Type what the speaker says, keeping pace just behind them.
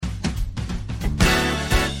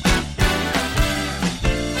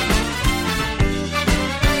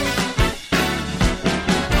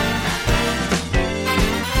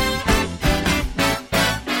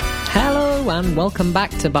and welcome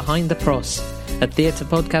back to Behind the Pros, a theatre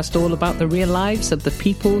podcast all about the real lives of the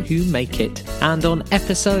people who make it. And on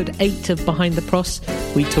episode 8 of Behind the Pros,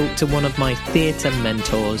 we talk to one of my theatre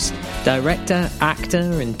mentors, director,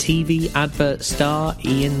 actor and TV advert star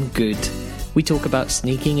Ian Good. We talk about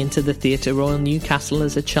sneaking into the Theatre Royal Newcastle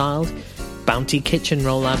as a child, Bounty kitchen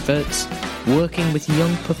roll adverts, working with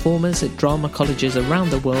young performers at drama colleges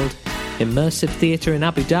around the world, immersive theatre in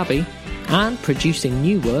Abu Dhabi, and producing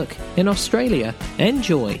new work in Australia.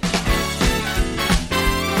 Enjoy!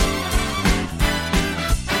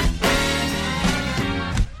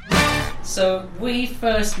 So we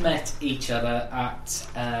first met each other at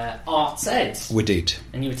Arts Ed. We did.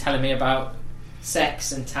 And you were telling me about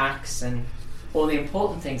sex and tax and all the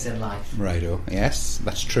important things in life. Righto, yes,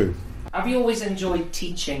 that's true. Have you always enjoyed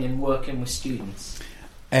teaching and working with students?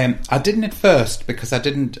 I didn't at first because I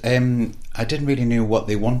didn't really know what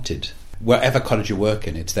they wanted. Wherever college you work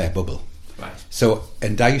in, it's their bubble. Right. So,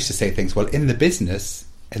 and I used to say things, well, in the business,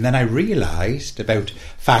 and then I realised about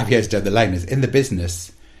 5 years down the line, is in the business,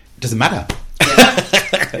 it doesn't matter.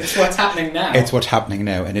 Yeah. It's what's happening now. It's what's happening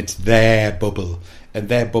now, and it's their bubble, and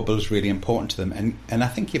their bubble is really important to them, and I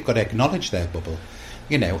think you've got to acknowledge their bubble,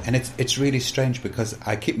 you know, and it's really strange because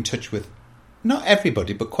I keep in touch with not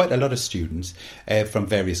everybody, but quite a lot of students from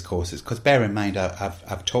various courses. Because bear in mind,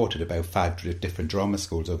 I've taught at about 5 different drama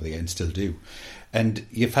schools over the year and still do. And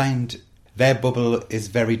you find their bubble is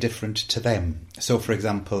very different to them. So, for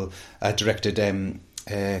example, I directed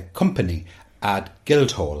a company at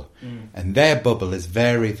Guildhall, and their bubble is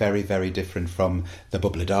very, very, very different from the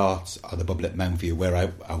bubble at Arts or the bubble at Mount View,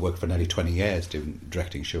 where I worked for nearly 20 years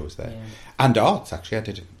directing shows there. Yeah. And Arts, actually, I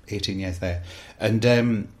did 18 years there.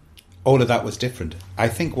 And all of that was different. I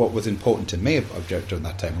think what was important to me during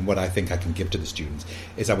that time, and what I think I can give to the students,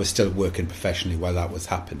 is I was still working professionally while that was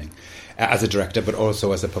happening, as a director, but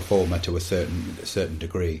also as a performer to a certain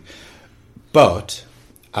degree. But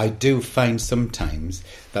I do find sometimes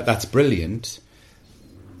that that's brilliant,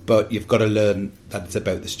 but you've got to learn that it's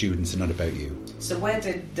about the students and not about you. So where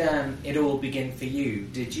did it all begin for you?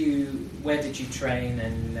 Where did you train,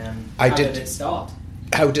 and how did it start?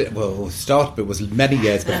 But it was many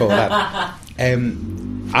years before that.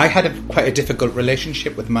 I had quite a difficult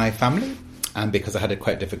relationship with my family, and because I had a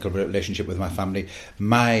quite difficult relationship with my family,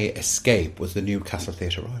 my escape was the Newcastle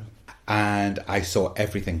Theatre Royal, and I saw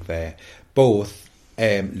everything there, both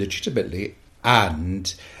legitimately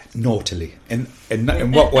and naughtily. In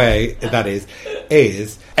what way that is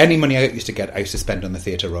any money I used to get, I used to spend on the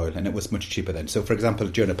Theatre Royal, and it was much cheaper then. So, for example,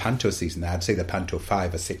 during a panto season, I'd see the panto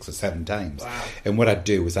 5 or 6 or 7 times. Wow. And what I'd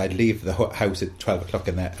do is I'd leave the house at 12 o'clock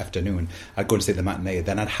in the afternoon, I'd go and see the matinee,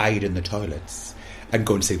 then I'd hide in the toilets and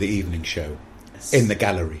go and see the evening show in the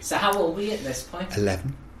gallery. So how old were you at this point?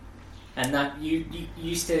 11. And that you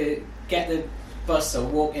used to get the bus or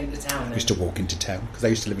walk into town? I used to walk into town because I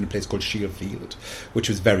used to live in a place called Shearfield, which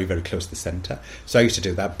was very, very close to the centre. So I used to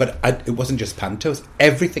do that. But it wasn't just pantos.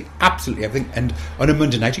 Everything, absolutely everything. And on a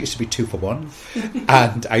Monday night, it used to be 2 for 1.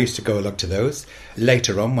 And I used to go along to those.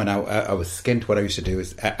 Later on, when I was skint, what I used to do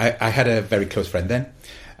is I had a very close friend then.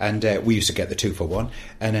 And we used to get the 2 for 1.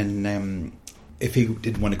 And then if he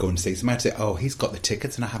didn't want to go and see somebody, I'd say, oh, he's got the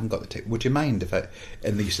tickets and I haven't got the ticket. Would you mind if And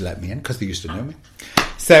they used to let me in because they used to know me.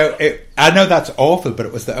 So I know that's awful, but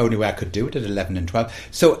it was the only way I could do it at 11 and 12.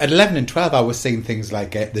 So at 11 and 12, I was seeing things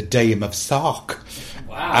like the Dame of Sark.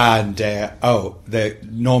 Wow. And, the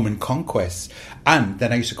Norman Conquest. And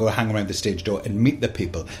then I used to go hang around the stage door and meet the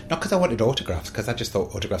people. Not because I wanted autographs, because I just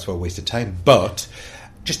thought autographs were a waste of time, but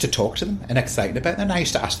just to talk to them and excited about them. And I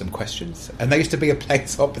used to ask them questions. And there used to be a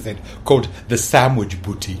place opposite called the Sandwich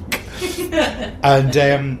Boutique. And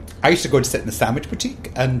I used to go and sit in the Sandwich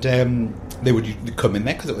Boutique, and they would come in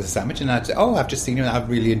there because it was a sandwich, and I'd say, oh, I've just seen you and I've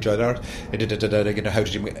really enjoyed art. You know, how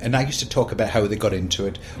did you... And I used to talk about how they got into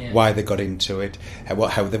it, why they got into it,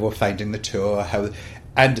 how they were finding the tour,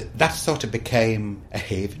 and that sort of became a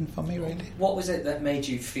haven for me, really. What was it that made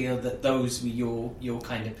you feel that those were your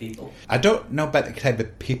kind of people? I don't know about the kind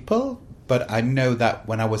of people, but I know that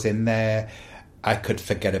when I was in there, I could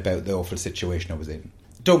forget about the awful situation I was in.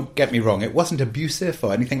 Don't get me wrong, it wasn't abusive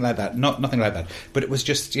or anything like that, nothing like that. But it was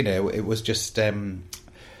just, a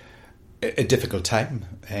difficult time.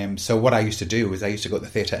 So what I used to do is I used to go to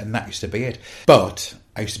the theatre, and that used to be it. But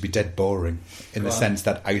I used to be dead boring in the sense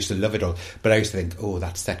that I used to love it all. But I used to think, oh,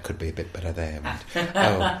 that set could be a bit better there. And,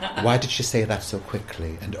 oh, why did she say that so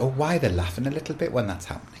quickly? And oh, why they're laughing a little bit when that's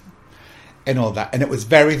happening? And all that. And it was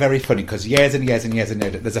very, very funny because years and years and years and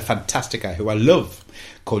years, there's a fantastic guy who I love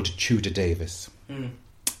called Tudor Davis.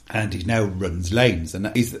 And he now runs Lanes,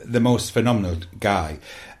 and he's the most phenomenal guy.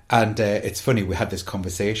 And it's funny, we had this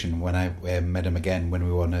conversation when I met him again when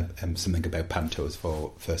we were on something about pantos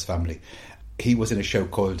for First Family. He was in a show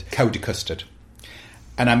called Cowdy Custard.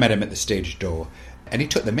 And I met him at the stage door. And he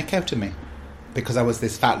took the mick out of me because I was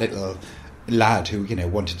this fat little lad who,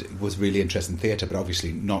 was really interested in theatre, but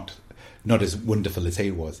obviously not as wonderful as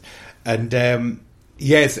he was. And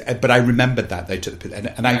yes, but I remembered that they took the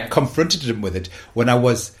and I confronted him with it when I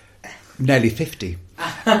was nearly 50.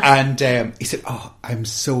 And he said, "Oh, I'm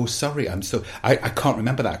so sorry. I can't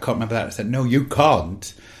remember that. I can't remember that." I said, "No, you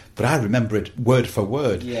can't, but I remember it word for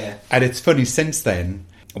word." Yeah. And it's funny, since then,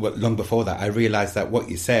 well, long before that, I realised that what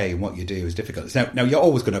you say and what you do is difficult. Now you're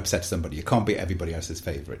always going to upset somebody. You can't be everybody else's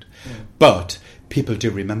favourite. But people do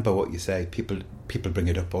remember what you say. People bring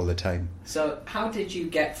it up all the time. So how did you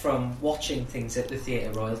get from watching things at the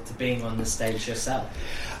Theatre Royal to being on the stage yourself?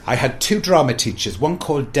 I had 2 drama teachers, one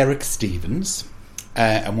called Derek Stevens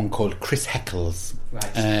and one called Chris Heckles.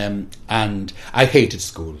 Right. And I hated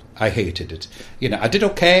school. I hated it. I did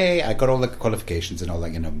okay. I got all the qualifications and all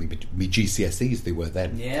that. Me GCSEs, they were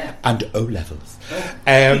then. Yeah. And O-levels.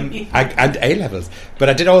 And A-levels. But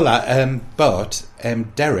I did all that. But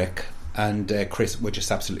Derek and Chris were just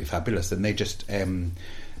absolutely fabulous. And they just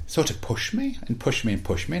sort of pushed me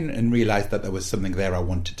and realised that there was something there I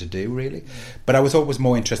wanted to do, really. But I was always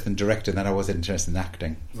more interested in directing than I was interested in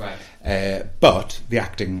acting. Right. But the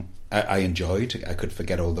acting I enjoyed. I could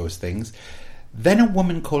forget all those things. Then a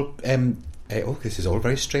woman called this is all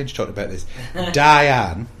very strange talking about this.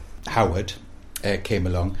 Diane Howard came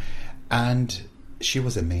along, and she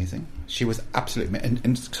was amazing. She was absolutely amazing.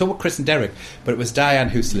 And so were Chris and Derek, but it was Diane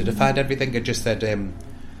who solidified everything and just said,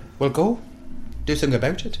 "Well, go do something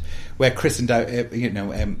about it." Where Chris and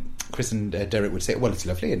Chris and Derek would say, "Well, it's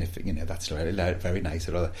lovely, and if that's very nice,"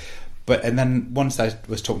 and all that. And then once I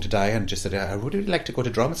was talking to Diane, just said, "I would really like to go to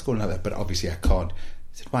drama school and all that, but obviously I can't." I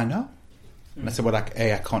said, "Why not?" And I said, "Well, I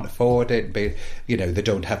can't afford it. But, they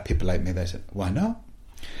don't have people like me." They said, "Why not?"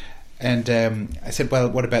 And I said, "Well,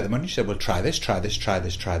 what about the money?" She said, "Well, try this,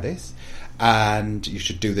 and you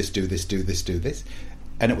should do this, do this, do this, do this."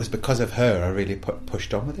 And it was because of her I really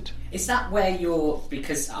pushed on with it. Is that where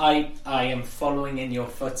because I am following in your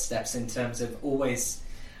footsteps in terms of always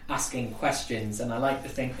asking questions, and I like to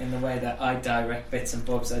think in the way that I direct bits and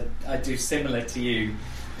bobs, I do similar to you.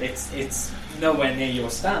 It's nowhere near your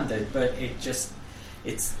standard, but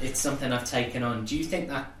it's something I've taken on. Do you think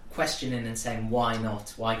that questioning and saying why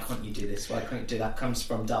not, why can't you do this, why can't you do that, comes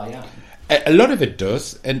from Diane? A lot of it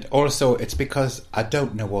does, and also it's because I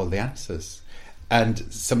don't know all the answers. And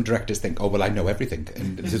some directors think, "Oh, well, I know everything,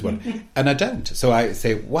 and this is what," and I don't. So I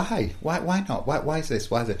say, "Why not? Why is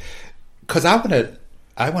this? Why is it?" Because I want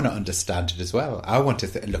to understand it as well. I want to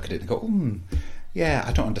look at it and go, yeah,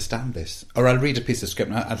 I don't understand this. Or I'll read a piece of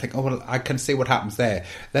script and I think, "Oh, well, I can see what happens there."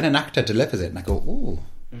 Then an actor delivers it and I go, "Ooh,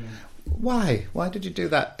 why? Why did you do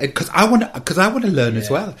that?" Because I want to learn as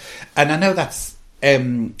well. And I know that's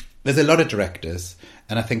there's a lot of directors,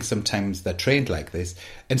 and I think sometimes they're trained like this,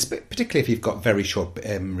 and particularly if you've got very short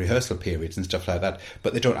rehearsal periods and stuff like that,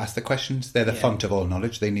 but they don't ask the questions. They're the font of all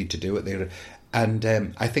knowledge. They need to do it.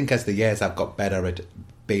 And I think as the years I've got better at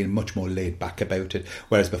being much more laid back about it,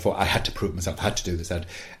 whereas before I had to prove myself, I had to do this.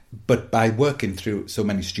 But by working through so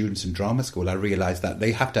many students in drama school, I realised that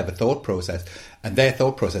they have to have a thought process, and their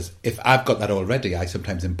thought process, if I've got that already, I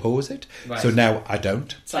sometimes impose it. Right. So now I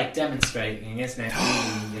don't. It's like demonstrating, isn't it?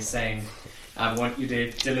 You're saying, "I want you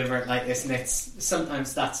to deliver it like this," and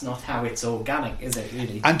sometimes that's not how it's organic, is it,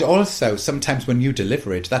 really? And also, sometimes when you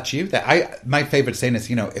deliver it, that's you there. My favourite saying is,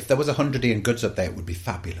 if there was 100 Ian Goods up there, it would be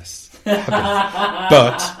fabulous.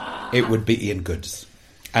 But it would be Ian Goods.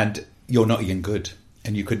 And you're not Ian Good.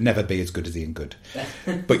 And you could never be as good as Ian Good.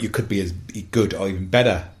 But you could be as good or even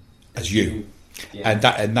better as you. Yeah.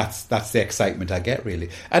 And that's the excitement I get, really.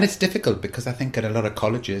 And it's difficult because I think at a lot of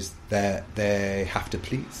colleges they have to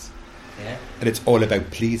please. Yeah. And it's all about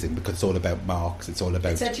pleasing because it's all about marks. It's all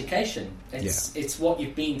about... It's education. It's what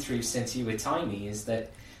you've been through since you were tiny, is that,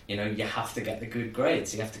 you have to get the good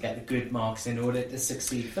grades. You have to get the good marks in order to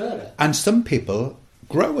succeed further. And some people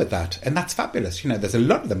grow with that, and that's fabulous. There's a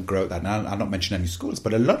lot of them grow with that. And I'll not mention any schools,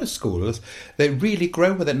 but a lot of schools, they really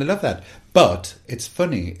grow with it and I love that. But it's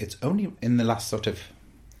funny, it's only in the last sort of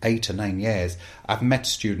 8 or 9 years I've met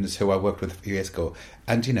students who I worked with a few years ago,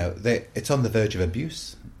 and it's on the verge of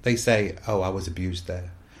abuse. They say, "Oh, I was abused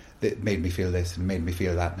there. It made me feel this and made me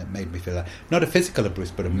feel that and it made me feel that." Not a physical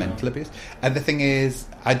abuse, but a mental abuse. And the thing is,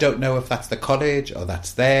 I don't know if that's the college or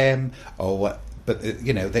that's them or what. But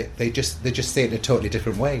they just say it in a totally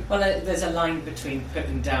different way. Well, there's a line between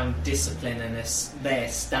putting down discipline and their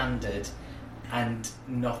standard, and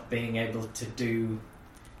not being able to do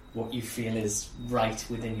what you feel is right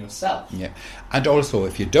within yourself. Yeah, and also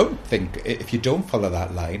if you don't follow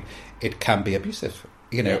that line, it can be abusive.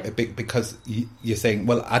 You know, because you're saying,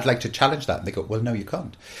 well, I'd like to challenge that. And they go, well, no, you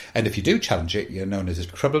can't. And if you do challenge it, you're known as a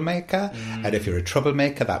troublemaker. And if you're a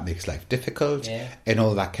troublemaker, that makes life difficult and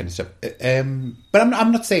all that kind of stuff. But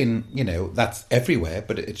I'm not saying, you know, that's everywhere,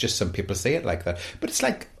 but it's just some people say it like that. But it's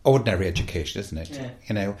like ordinary education, isn't it? Yeah.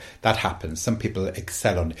 You know, that happens. Some people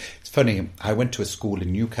excel on it. It's funny, I went to a school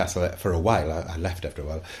in Newcastle for a while. I left after a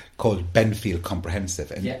while, called Benfield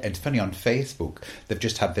Comprehensive. And it's funny, on Facebook, they've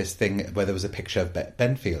just had this thing where there was a picture of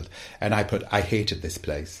Benfield. And I put, I hated this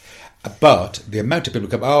place. But the amount of people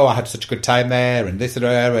who come, oh, I had such a good time there, and this,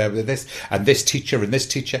 and this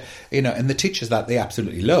teacher, you know, and the teachers that they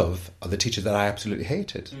absolutely love are the teachers that I absolutely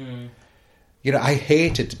hated. You know, I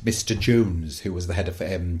hated Mr. Jones, who was the head of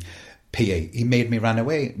PA. He made me run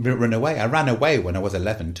away. I ran away when I was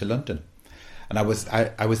 11 to London. And I was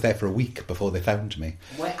there for a week before they found me.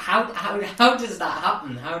 Wait, how does that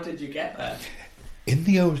happen? How did you get there? In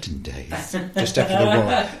the olden days, just after the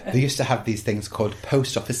war, they used to have these things called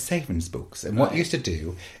post office savings books. And what you used to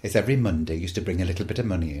do is every Monday you used to bring a little bit of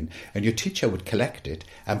money in, and your teacher would collect it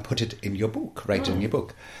and put it in your book, write it in your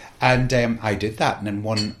book. And I did that. And then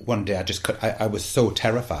one day I was so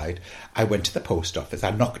terrified, I went to the post office.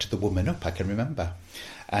 I knocked the woman up, I can remember.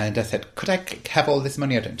 And I said, could I have all this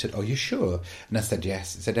money? I said, oh, you sure? And I said,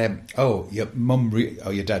 yes. I said, oh, your mum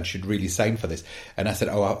or your dad should really sign for this. And I said,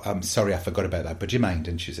 oh, I'm sorry, I forgot about that. But do you mind?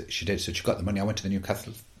 And she said, she did. So she got the money. I went to the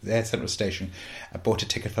Newcastle Central Station. I bought a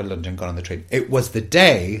ticket for London, got on the train. It was the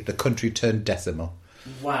day the country turned decimal.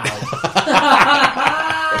 Wow.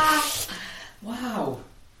 Wow.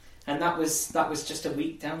 And that was just a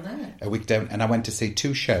week down there? A week down. And I went to see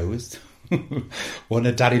 2 shows. One,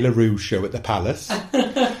 a Daddy LaRue show at the Palace. I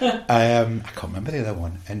can't remember the other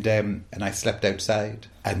one. And I slept outside.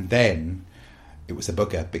 And then it was a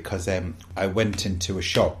bugger because I went into a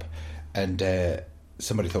shop and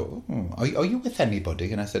somebody thought, are you with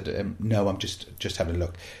anybody? And I said, no, I'm just having a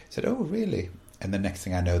look. I said, oh, really? And the next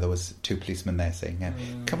thing I know, there was 2 policemen there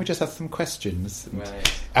saying, can we just ask some questions?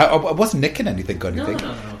 Right. I wasn't nicking anything or anything.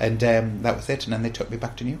 No. And that was it. And then they took me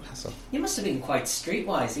back to Newcastle. You must have been quite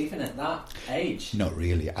streetwise, even at that age. Not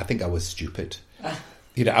really. I think I was stupid.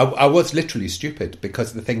 You know, I was literally stupid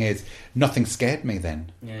because the thing is, nothing scared me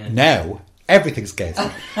then. Yeah. Now, everything scares me.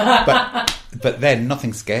 but then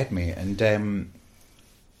nothing scared me. And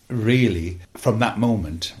really, from that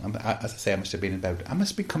moment, as I say, I must have been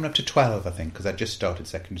coming up to 12, I think, because I just started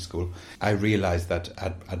secondary school. I realised that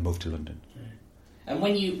I'd moved to London. And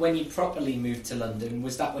when you properly moved to London,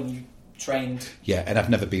 was that when you trained? Yeah, and I've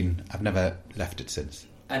never left it since.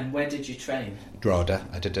 And where did you train? Drogheda.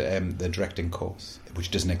 I did the directing course,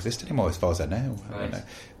 which doesn't exist anymore as far as I know. Right. I don't know.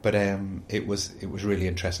 But it was really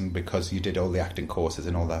interesting because you did all the acting courses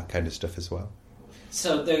and all that kind of stuff as well.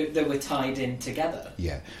 So they were tied in together?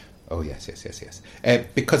 Yeah. Oh, yes.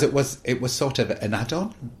 Because it was sort of an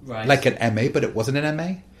add-on, right. Like an MA, but it wasn't an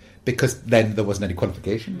MA. Because then there wasn't any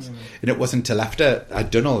qualifications. And it wasn't until after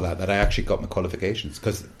I'd done all that I actually got my qualifications.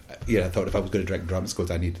 Because I thought if I was going to direct drama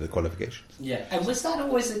schools, I needed the qualifications. Yeah. And was that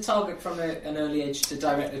always a target from an early age to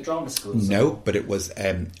direct the drama schools? No, but it was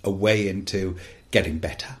a way into getting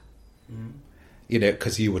better. You know,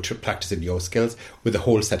 because you were practicing your skills with a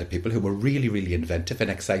whole set of people who were really, really inventive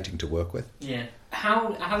and exciting to work with. Yeah.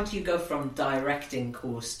 How do you go from directing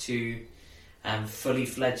course to fully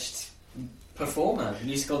fledged performer,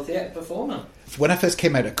 musical theatre performer? When I first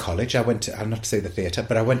came out of college, I went to, I'll not say the theatre,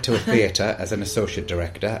 but I went to a theatre as an associate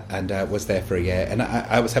director and was there for a year. And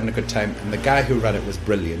I was having a good time. And the guy who ran it was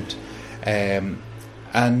brilliant. But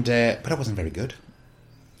I wasn't very good.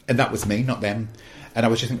 And that was me, not them. And I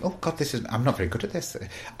was just thinking, oh God, I'm not very good at this.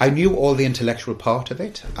 I knew all the intellectual part of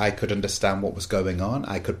it. I could understand what was going on.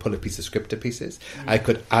 I could pull a piece of script to pieces. I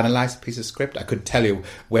could analyse a piece of script. I could tell you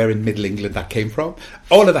where in Middle England that came from.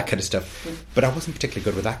 All of that kind of stuff. But I wasn't particularly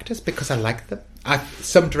good with actors because I liked them.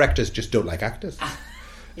 Some directors just don't like actors.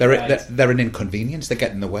 They're an inconvenience. They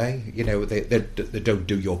get in the way. You know, they don't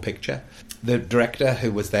do your picture. The director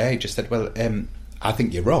who was there, he just said, well, I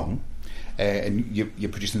think you're wrong. And you're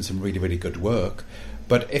producing some really, really good work.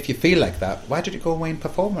 But if you feel like that, why did you go away and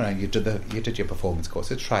perform? And you did your performance course.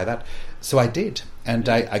 So try that. So I did, and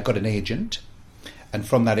I got an agent. And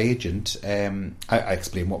from that agent, I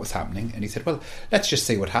explained what was happening, and he said, "Well, let's just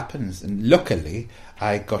see what happens." And luckily,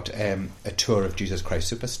 I got a tour of Jesus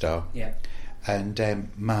Christ Superstar. Yeah. And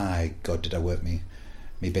my God, did I work me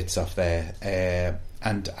bits off there.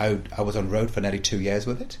 And I was on road for nearly 2 years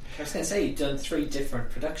with it. I was going to say, you've done 3 different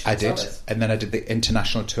productions. I did. Of it. And then I did the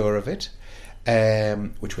international tour of it.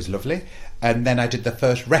 which was lovely. And then I did the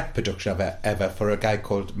first rep production of it ever for a guy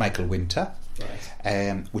called Michael Winter,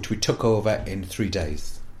 which we took over in 3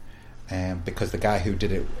 days, because the guy who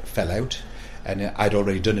did it fell out. And I'd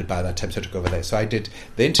already done it by that time, so I took over there. So I did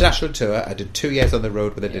the international tour. I did 2 years on the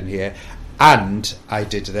road with it in here, and I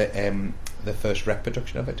did the first rep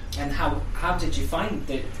production of it. And how did you find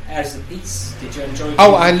it as a piece? Did you enjoy it?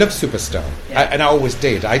 Oh, I love Superstar, and I always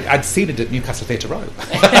did. I'd seen it at Newcastle Theatre Royal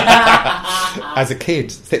as a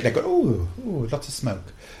kid, sitting there going, "Oh, lots of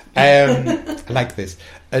smoke." I like this,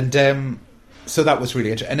 and so that was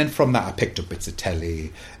really interesting. And then from that, I picked up bits of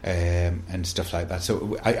telly and stuff like that.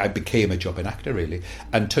 So I became a jobbing actor, really.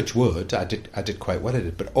 And touch wood, I did quite well at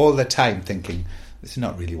it. But all the time thinking, this is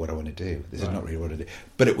not really what I want to do. This is not really what I do.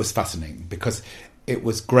 But it was fascinating because it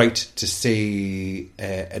was great to see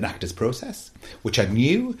an actor's process, which I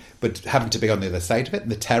knew, but having to be on the other side of it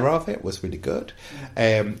and the terror of it was really good.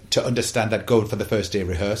 To understand that, going for the first day of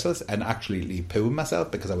rehearsals and actually pooing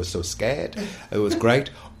myself because I was so scared. It was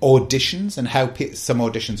great. Auditions, and how some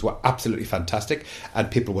auditions were absolutely fantastic and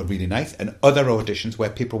people were really nice, and other auditions where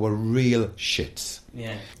people were real shits.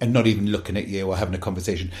 Yeah. And not even looking at you or having a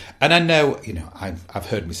conversation. And I know, I've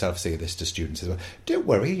heard myself say this to students as well. Don't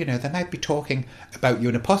worry, they might be talking about you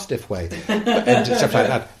in a positive way and stuff like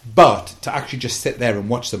that. But to actually just sit there and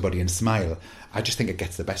watch somebody and smile, I just think it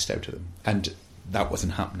gets the best out of them. And that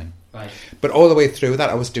wasn't happening. Right. But all the way through that,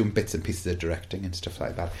 I was doing bits and pieces of directing and stuff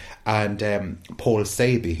like that. And Paul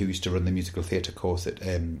Saby, who used to run the musical theatre course at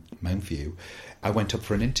Mountview, I went up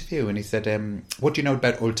for an interview and he said, what do you know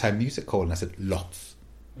about Old Time Music Hall? And I said, lots.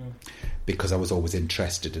 Because I was always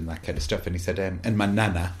interested in that kind of stuff. And he said, and my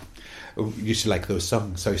nana used to like those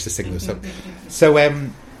songs, so I used to sing those songs. So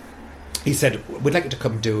he said, we'd like you to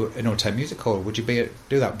come do an Old Time Music Hall. Would you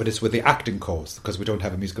do that? But it's with the acting course, because we don't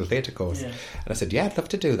have a musical theatre course. Yeah. And I said, yeah, I'd love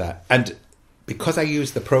to do that. And because I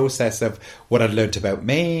used the process of what I'd learnt about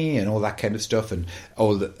me and all that kind of stuff, and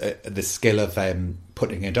all the skill of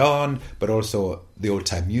putting it on, but also the Old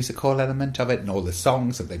Time Music Hall element of it, and all the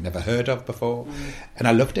songs that they'd never heard of before. And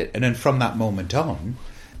I loved it. And then from that moment on,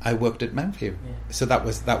 I worked at Mountview. So that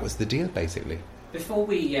was the deal, basically. Before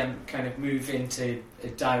we kind of move into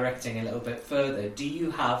directing a little bit further, do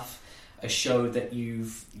you have a show that you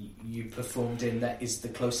performed in that is the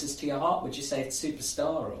closest to your heart? Would you say it's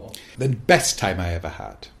Superstar? Or the best time I ever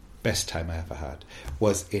had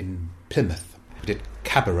was in Plymouth. We did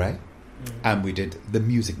Cabaret and we did The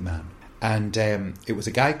Music Man, and it was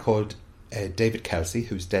a guy called David Kelsey,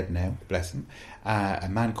 who's dead now, bless him, a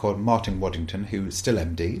man called Martin Waddington, who's still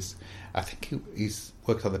MDs. I think he's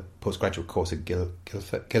worked on the postgraduate course at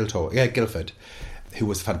Guildford, who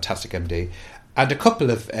was a fantastic MD, and a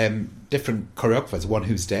couple of different choreographers, one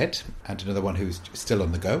who's dead and another one who's still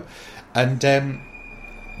on the go. And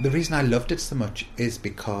the reason I loved it so much is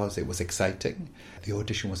because it was exciting. The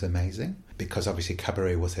audition was amazing, because obviously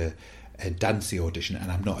Cabaret was a dancey audition,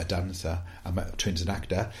 and I'm not a dancer, I'm trained as an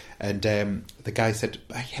actor. And the guy said,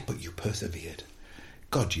 yeah, but you persevered.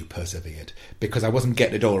 God, you persevered, because I wasn't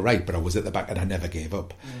getting it all right, but I was at the back and I never gave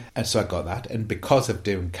up. And so I got that. And because of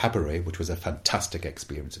doing Cabaret, which was a fantastic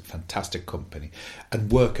experience, a fantastic company,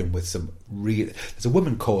 and working with some there's a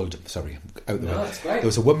woman called, there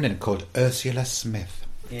was a woman in it called Ursula Smith,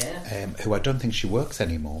 who I don't think she works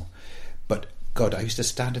anymore. But God, I used to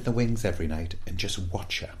stand in the wings every night and just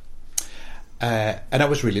watch her. And I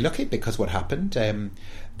was really lucky, because what happened,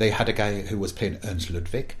 they had a guy who was playing Ernst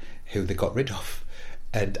Ludwig, who they got rid of.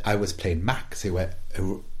 And I was playing Max, who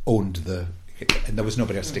owned and there was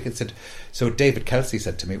nobody else to take it. So David Kelsey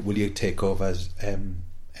said to me, will you take over as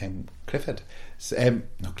Clifford?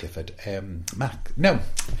 Not Clifford, Mac. No,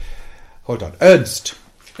 hold on, Ernst.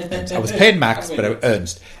 I was playing Max, but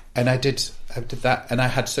Ernst. And I did that, and I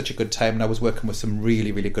had such a good time, and I was working with some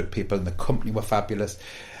really, really good people, and the company were fabulous.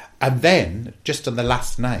 And then, just on the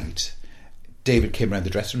last night, David came around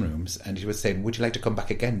the dressing rooms and he was saying, would you like to come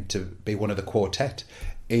back again to be one of the quartet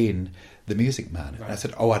in The Music Man? Right. And I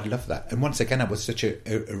said, oh, I'd love that. And once again, it was such a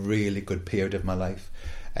really good period of my life.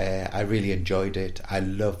 I really enjoyed it. I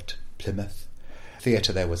loved Plymouth.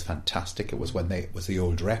 Theatre there was fantastic. It was when it was the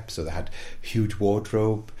old rep, so they had huge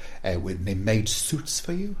wardrobe. When they made suits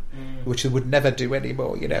for you, which they would never do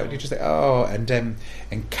anymore. You just say, oh, and in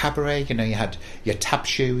Cabaret, you had your tap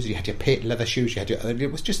shoes, you had your patent leather shoes,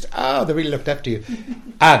 it was just, they really looked after you.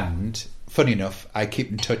 And funny enough, I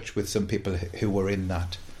keep in touch with some people who were in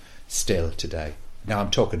that still today. Now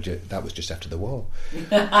I'm talking that was just after the war.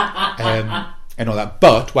 and all that.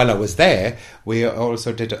 But while I was there, we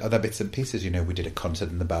also did other bits and pieces. We did a concert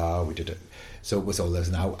in the bar. So it was all those,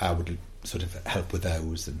 and I would sort of help with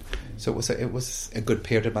those, and so it was a good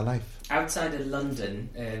period of my life. Outside of London,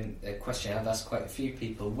 a question I've asked quite a few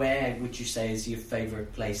people: where would you say is your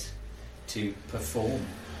favourite place to perform?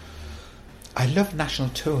 I love national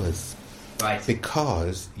tours. Right.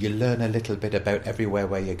 Because you learn a little bit about everywhere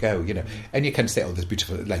where you go, and you can say, "Oh, there's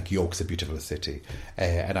beautiful." Like York's a beautiful city,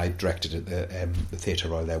 and I directed at the Theatre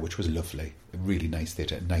Royal there, which was lovely, a really nice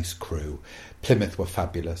theatre, nice crew. Plymouth were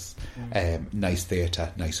fabulous, nice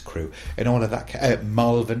theatre, nice crew, and all of that.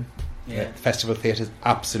 Malvern, Festival Theatres,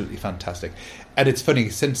 absolutely fantastic. And it's funny,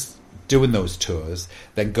 since doing those tours,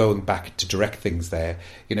 then going back to direct things there,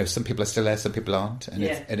 some people are still there, some people aren't, and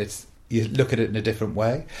it's you look at it in a different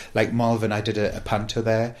way. Like Malvern, I did a panto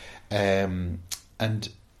there, and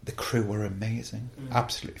the crew were amazing,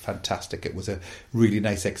 absolutely fantastic. It was a really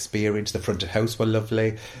nice experience. The front of house were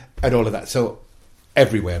lovely, and all of that. So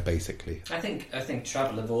everywhere, basically. I think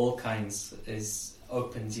travel of all kinds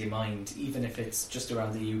opens your mind, even if it's just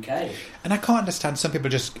around the UK. And I can't understand, some people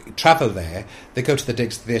just travel there, they go to the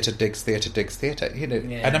Digs Theatre,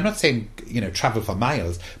 and I'm not saying, travel for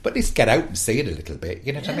miles, but at least get out and see it a little bit,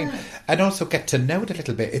 what I mean? And also get to know it a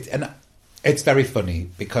little bit. It's very funny,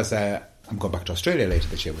 because I'm going back to Australia later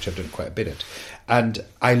this year, which I've done quite a bit at, and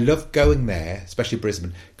I love going there, especially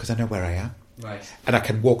Brisbane, because I know where I am. Right. And I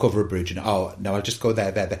can walk over a bridge and, no, I'll just go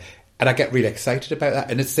there. And I get really excited about that.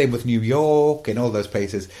 And it's the same with New York and all those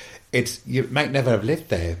places. You might never have lived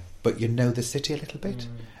there, but you know the city a little bit.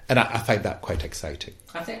 And I find that quite exciting.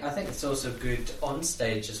 I think it's also good on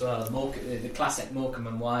stage as well. The classic Morecambe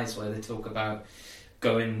and Wise, where they talk about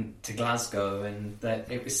going to Glasgow and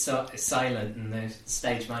that it was so silent, and the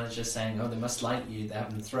stage manager saying, "Oh, they must like you. They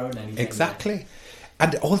haven't thrown anything." Exactly.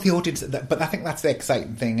 And all the audience... But I think that's the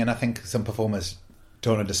exciting thing, and I think some performers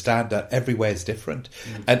don't understand that everywhere is different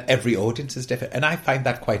and every audience is different, and I find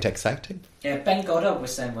that quite exciting. Yeah, Ben Goddard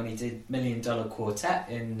was saying when he did $1 Million Quartet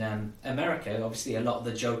in America, obviously a lot of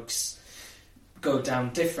the jokes go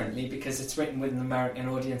down differently because it's written with an American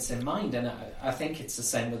audience in mind, and I think it's the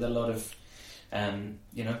same with a lot of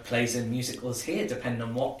plays and musicals here, depending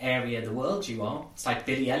on what area of the world you are. It's like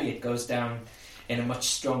Billy Elliot goes down in a much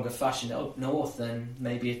stronger fashion up north than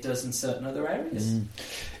maybe it does in certain other areas.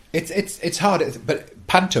 It's hard, but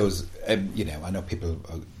pantos, I know people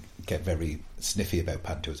get very sniffy about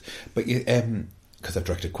pantos, but because I've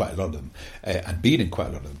directed quite a lot of them and been in quite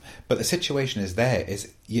a lot of them. But the situation is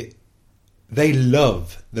they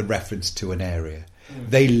love the reference to an area.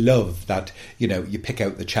 They love that, you pick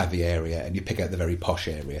out the chavvy area and you pick out the very posh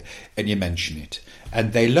area and you mention it,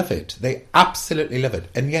 and they love it. They absolutely love it,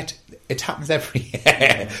 and yet it happens every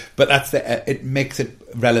year. But it makes it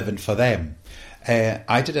relevant for them.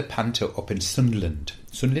 I did a panto up in Sunderland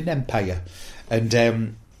Empire,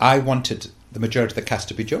 and I wanted the majority of the cast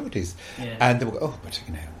to be Geordies, and they were but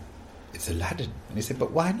it's Aladdin, and he said,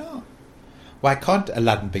 but why not? Why can't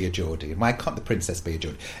Aladdin be a Geordie, and why can't the princess be a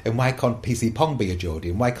Geordie, and why can't PC Pong be a Geordie,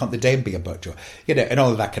 and why can't the Dame be a Geordie, and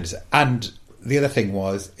all of that kind of stuff. And the other thing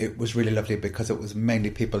was, it was really lovely because it was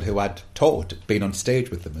mainly people who had been on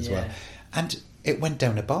stage with them as well, and it went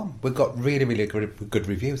down a bomb. We got really, really good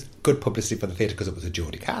reviews, good publicity for the theatre because it was a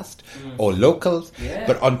Geordie cast, all locals. Yeah.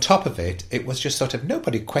 But on top of it, it was just sort of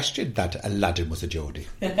nobody questioned that Aladdin was a Geordie.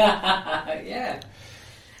 Yeah.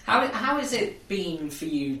 How has it been for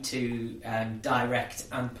you to direct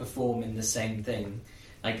and perform in the same thing?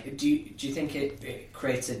 Like, do you think it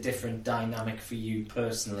creates a different dynamic for you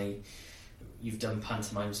personally? You've done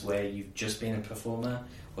pantomimes where you've just been a performer,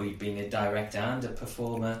 or you've been a director and a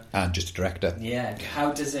performer, and just a director. Yeah.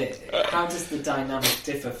 How does the dynamic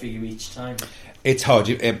differ for you each time? It's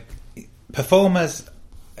hard. Performers,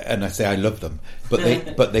 and I say I love them,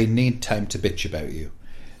 but they need time to bitch about you.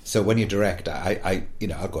 So when you direct,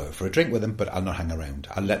 I'll go out for a drink with them, but I'll not hang around.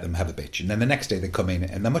 I'll let them have a bitch, and then the next day they come in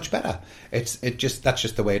and they're much better. That's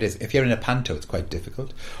just the way it is. If you're in a panto, it's quite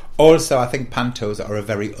difficult. Also, I think pantos are a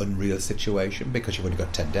very unreal situation because you've only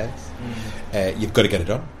got 10 days. You've got to get it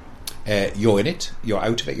done. You're in it. You're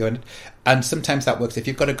out of it. You're in it. And sometimes that works if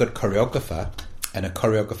you've got a good choreographer. And a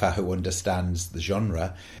choreographer who understands the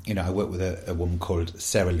genre. I worked with a woman called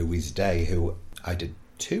Sarah Louise Day, who I did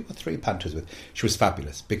 2 or 3 pantos with. She was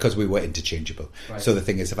fabulous because we were interchangeable. Right. So the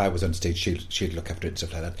thing is, if I was on stage, she'd look after it and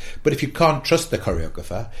stuff like that. But if you can't trust the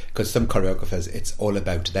choreographer, because some choreographers, it's all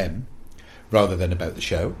about them rather than about the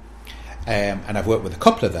show. And I've worked with a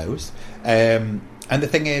couple of those. And the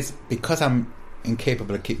thing is, because I'm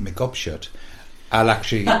incapable of keeping my gob shut, I'll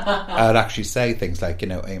actually say things like,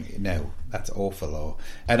 no, that's awful,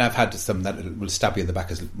 and I've had some that will stab you in the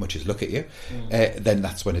back as much as look at you. Then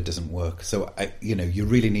that's when it doesn't work. So you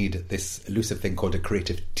really need this elusive thing called a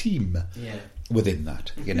creative team within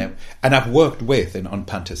that. And I've worked with on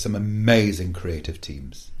Panther some amazing creative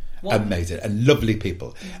teams, amazing and lovely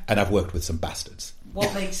people, and I've worked with some bastards.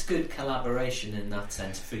 What makes good collaboration in that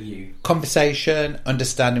sense for you? Conversation,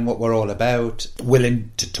 understanding what we're all about,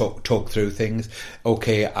 willing to talk through things.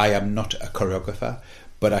 Okay, I am not a choreographer,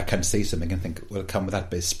 but I can see something and think, well, can that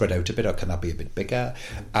be spread out a bit, or can that be a bit bigger?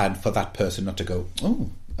 And for that person not to go,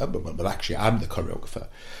 well, actually, I'm the choreographer,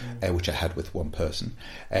 which I had with one person,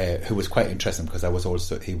 who was quite interesting because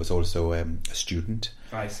he was also a student,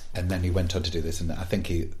 right? And then he went on to do this, and I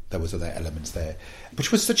think there was other elements there,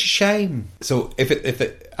 which was such a shame. So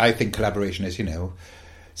I think collaboration is,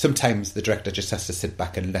 sometimes the director just has to sit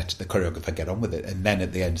back and let the choreographer get on with it, and then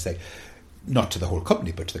at the end say, not to the whole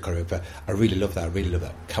company, but to the choreographer, I really love that.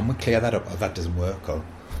 Can we clear that up? Or that doesn't work, or...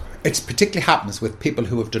 It particularly happens with people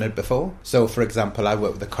who have done it before. So, for example, I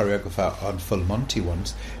worked with a choreographer on Full Monty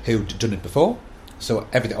once who'd done it before. So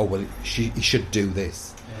everything, he should do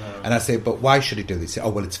this. Yeah. And I say, but why should he do this?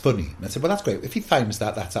 Well, it's funny. And I said, well, that's great. If he finds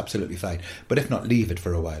that, that's absolutely fine. But if not, leave it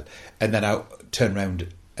for a while. And then I'll turn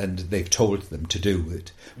around and they've told them to do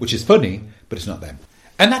it, which is funny, but it's not them.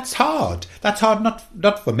 And that's hard. That's hard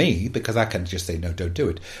not for me, because I can just say, no, don't do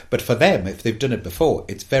it. But for them, if they've done it before,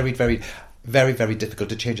 it's very, very... very, very difficult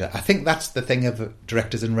to change that. I think that's the thing of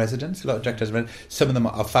directors in residence. A lot of directors in residence, some of them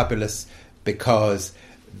are fabulous because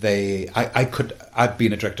I've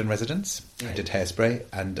been a director in residence. Yeah. I did Hairspray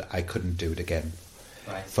and I couldn't do it again.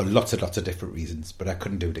 Right. For lots of different reasons, but I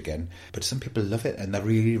couldn't do it again. But some people love it and they're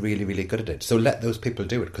really, really, really good at it. So let those people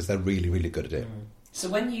do it because they're really, really good at it. So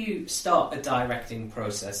when you start a directing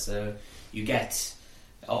process, you get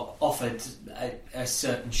offered a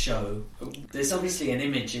certain show, there's obviously an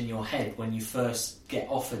image in your head when you first get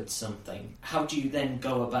offered something. How do you then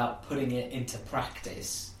go about putting it into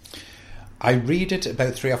practice? I read it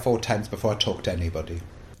about 3 or 4 times before I talk to anybody.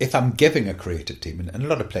 If I'm giving a creative team, and a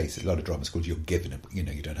lot of places, a lot of drama schools, you're given it,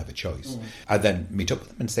 you don't have a choice. I then meet up with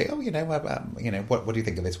them and say, what do you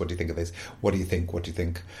think of this? What do you think of this? What do you think? What do you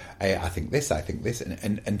think? I think this,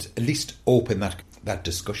 and at least open that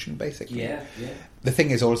discussion, basically. Yeah. The thing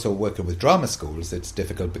is also working with drama schools, it's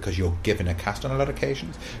difficult because you're given a cast on a lot of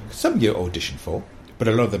occasions. Some you audition for, but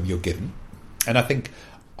a lot of them you're given. And I think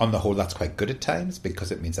on the whole, that's quite good at times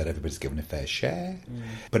because it means that everybody's given a fair share.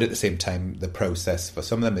 But at the same time, the process for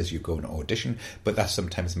some of them is you go and audition, but that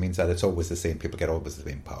sometimes means that it's always the same people get always the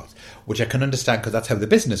same parts, which I can understand because that's how the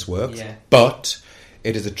business works. Yeah. But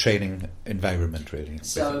it is a training environment, really.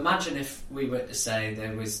 So imagine if we were to say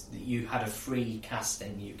you had a free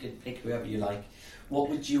casting, you could pick whoever you like. What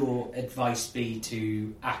would your advice be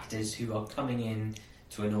to actors who are coming in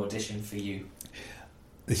to an audition for you?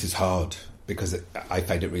 This is hard. Because I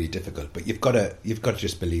find it really difficult, but you've got to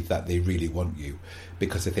just believe that they really want you,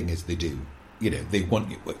 because the thing is they do. They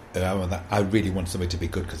want you. I really want somebody to be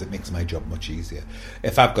good because it makes my job much easier.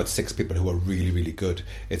 If I've got 6 people who are really, really good,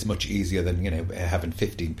 it's much easier than having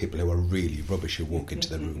 15 people who are really rubbish who walk into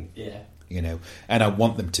the room. Yeah. And I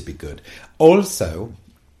want them to be good. Also,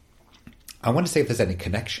 I want to see if there's any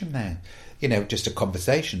connection there. Just a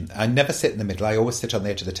conversation. I never sit in the middle. I always sit on the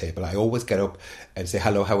edge of the table. I always get up and say,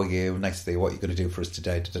 hello, how are you? Nice to see you. What are you going to do for us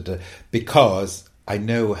today? Because I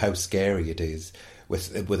know how scary it is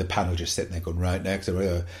with a panel just sitting there going, right next.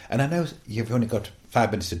 And I know you've only got 5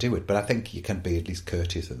 minutes to do it, but I think you can be at least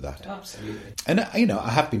courteous of that. Absolutely. And, I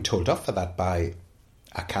have been told off for that by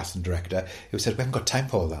a casting director who said, we haven't got time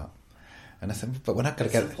for all that. And I said, but we're not going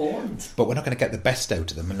to get the best out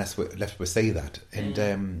of them unless we say that.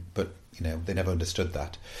 And but they never understood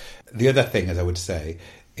that. The other thing, as I would say,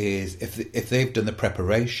 is if they've done the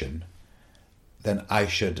preparation, then I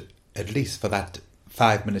should, at least for that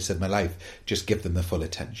 5 minutes of my life, just give them the full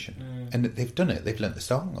attention. And they've done it. They've learnt the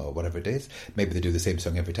song or whatever it is. Maybe they do the same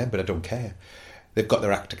song every time, but I don't care. They've got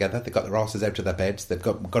their act together. They've got their asses out of their beds. They've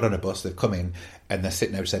got on a bus. They've come in and they're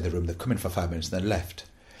sitting outside the room. They've come in for 5 minutes and they're left.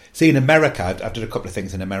 See, in America, I've done a couple of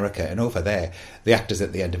things in America, and over there, the actors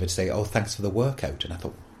at the end of it say, oh, thanks for the workout. And I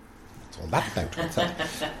thought, what's all that about?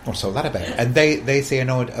 What's all that about? And they see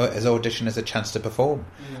as audition as a chance to perform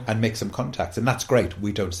and make some contacts, and that's great.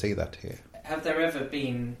 We don't see that here. Have there ever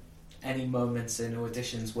been any moments in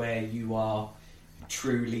auditions where you are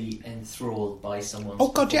truly enthralled by someone's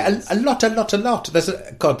performance? A lot.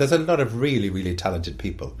 There's a lot of really, really talented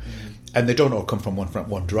people. And they don't all come from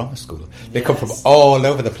one drama school. They come from all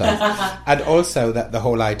over the place. And also that the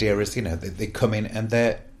whole idea is, they come in and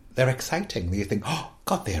they're they're exciting. You think, oh,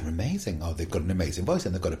 God, they're amazing. Oh, they've got an amazing voice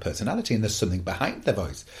and they've got a personality and there's something behind their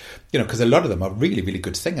voice. You know, because a lot of them are really, really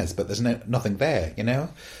good singers, but there's nothing there, you know.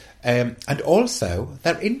 And also,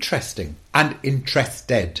 they're interesting and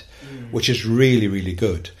interested, which is really, really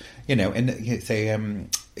good. You know, and you say,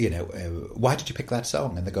 why did you pick that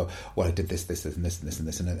song? And they go, well, I did this, and this, and this, and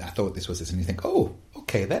this, and I thought this was this. And you think, oh,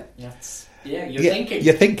 okay then. Yes. Yeah, thinking.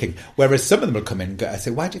 You're thinking. Whereas some of them will come in and go, I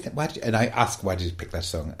say, why did you? And I ask, why did you pick that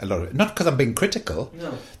song? A lot of it. Not because I'm being critical.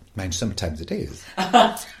 No. Mind, sometimes it is.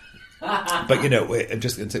 But, you know, I'm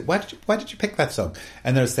just going to say, why did you pick that song?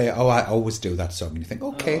 And they'll say, oh, I always do that song. And you think,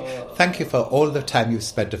 okay, thank you for all the time you've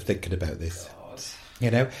spent of thinking about this. God. You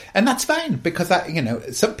know? And that's fine, because,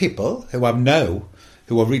 some people who I know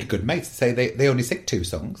who are really good mates say they only sing 2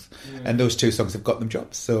 songs, and those 2 songs have got them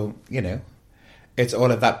jobs. So, you know, it's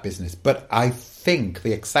all of that business. But I think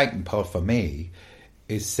the exciting part for me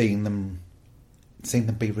is seeing them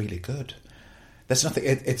be really good. There's nothing.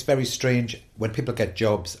 It's very strange when people get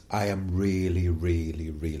jobs. I am really, really,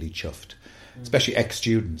 really chuffed, especially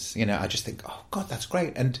ex-students. You know, I just think, oh God, that's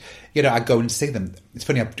great. And you know, I go and see them. It's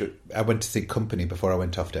funny. I went to see Company before I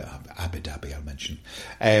went off to Abu Dhabi. I'll mention,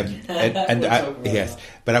 yes,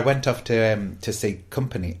 but I went off to see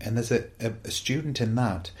Company, and there's a student in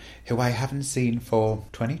that who I haven't seen for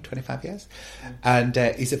 20, 25 years, and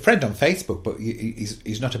he's a friend on Facebook, but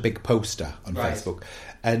he's not a big poster on Facebook.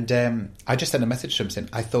 And I just sent a message to him saying,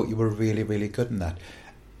 I thought you were really, really good in that.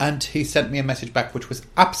 And he sent me a message back, which was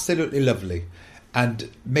absolutely lovely and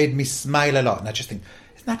made me smile a lot. And I just think,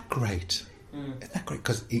 isn't that great? Isn't that great?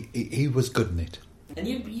 Because he was good in it. And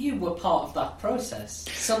you were part of that process,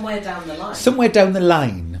 somewhere down the line. Somewhere down the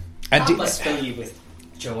line. And that must fill you with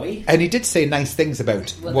joy. And he did say nice things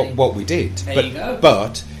about what we did. There you go.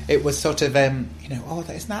 But it was sort of,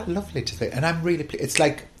 isn't that lovely to say? And I'm really pleased. It's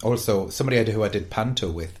like also somebody who I did Panto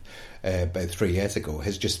with about 3 years ago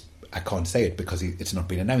has just, I can't say it because it's not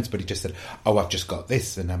been announced, but he just said, oh, I've just got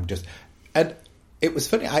this. And and it was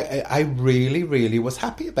funny. I really, really was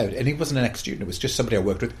happy about it. And he wasn't an ex-student. It was just somebody I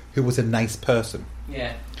worked with who was a nice person.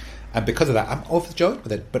 Yeah. And because of that, I'm overjoyed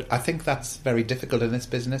with it. But I think that's very difficult in this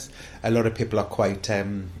business. A lot of people are quite,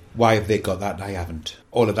 why have they got that and I haven't?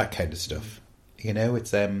 All of that kind of stuff. You know,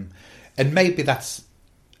 it's, and maybe that's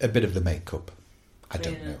a bit of the makeup. I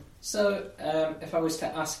don't know. So, if I was to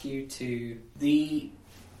ask you the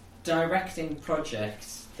directing project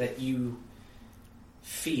that you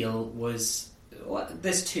feel was,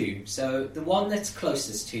 there's 2. So, the one that's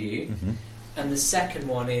closest to you, and the second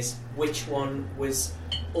one is which one was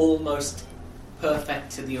almost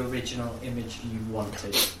perfect to the original image you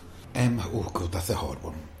wanted? Oh God, that's a hard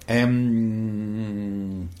one.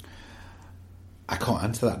 I can't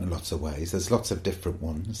answer that in lots of ways. There's lots of different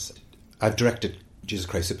ones. I've directed Jesus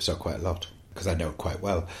Christ Superstar quite a lot because I know it quite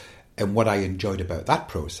well. And what I enjoyed about that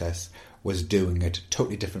process was doing it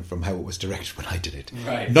totally different from how it was directed when I did it.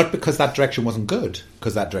 Right. Not because that direction wasn't good,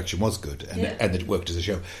 because that direction was good and it worked as a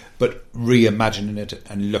show, but reimagining it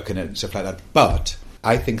and looking at it and stuff like that. But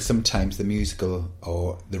I think sometimes the musical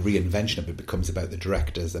or the reinvention of it becomes about the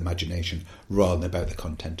director's imagination rather than about the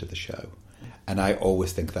content of the show. And I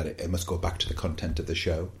always think that it must go back to the content of the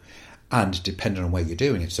show. And depending on where you're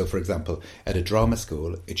doing it. So, for example, at a drama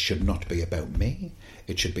school, it should not be about me.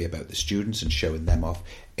 It should be about the students and showing them off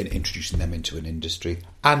and introducing them into an industry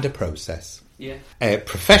and a process. Yeah.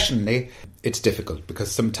 Professionally, it's difficult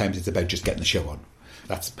because sometimes it's about just getting the show on.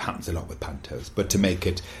 That happens a lot with pantos. But to make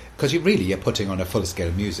it... Because you're putting on a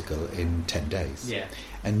full-scale musical in 10 days. Yeah.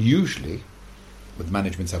 And usually, with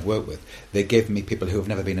managements I've worked with, they give me people who have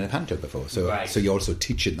never been in a panto before. So you're also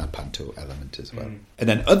teaching that panto element as well. And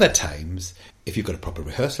then other times, if you've got a proper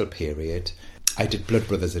rehearsal period... I did Blood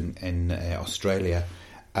Brothers in Australia,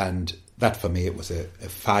 and that for me, it was a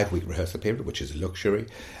 5-week rehearsal period, which is a luxury.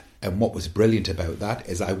 And what was brilliant about that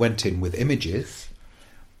is I went in with images,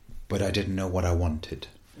 but I didn't know what I wanted.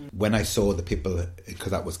 When I saw the people,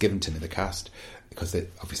 because that was given to me, the cast, because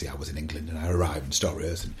obviously I was in England and I arrived and started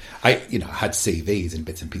rehearsing. I had CVs and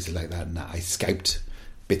bits and pieces like that, and I Skyped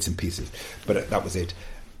bits and pieces, but that was it.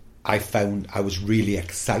 I found I was really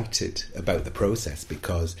excited about the process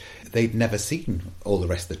because they'd never seen all the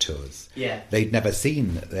rest of the tours. Yeah. They'd never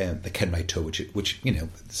seen the Kenmade tour, which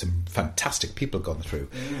some fantastic people gone through.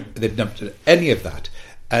 They'd never done any of that.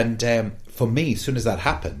 And for me, as soon as that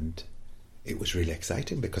happened, it was really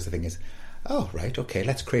exciting because the thing is, oh, right, okay,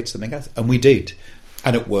 let's create something else. And we did.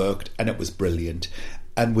 And it worked, and it was brilliant.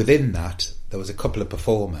 And within that, there was a couple of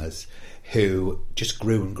performers who just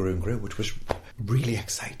grew and grew and grew, which was really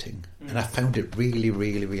exciting. And I found it really,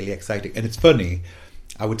 really, really exciting. And it's funny,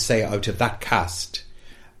 I would say out of that cast,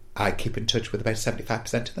 I keep in touch with about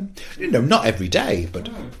 75% of them. Not every day, but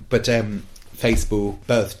Facebook,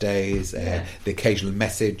 birthdays, the occasional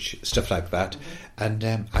message, stuff like that. And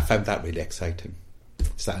I found that really exciting.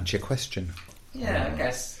 Does that answer your question? Yeah, I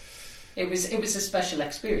guess it was a special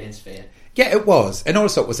experience for you. Yeah, it was, and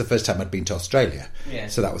also it was the first time I'd been to Australia. Yeah.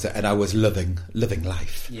 So that was it, and I was loving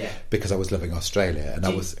life. Yeah. Because I was loving Australia, and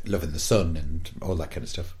I was loving the sun and all that kind of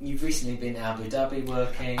stuff. You've recently been to Abu Dhabi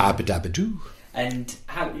working. Abu Dhabi do. And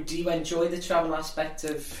how do you enjoy the travel aspect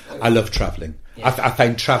of I love travelling. Yeah. I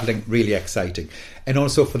find travelling really exciting, and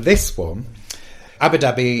also for this one, Abu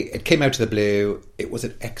Dhabi. It came out of the blue. It was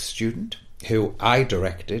an ex-student who I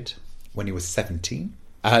directed when he was 17.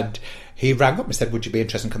 And he rang up and said, would you be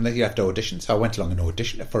interested in coming there? You have to audition. So I went along and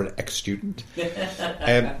auditioned for an ex-student,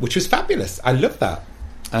 which was fabulous. I loved that.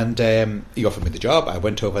 And he offered me the job. I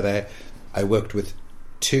went over there. I worked with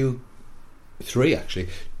two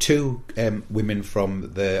women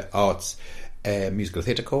from the arts musical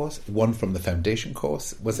theatre course, one from the foundation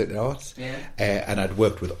course, was it arts? Yeah. And I'd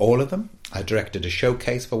worked with all of them. I directed a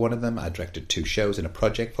showcase for one of them. I directed 2 shows in a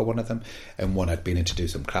project for one of them, and one I'd been in to do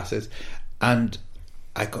some classes. And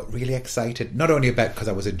I got really excited, not only about because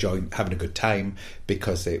I was enjoying having a good time,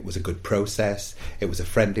 because it was a good process, it was a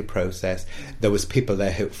friendly process. There was people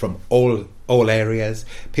there from all areas,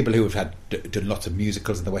 people who have done lots of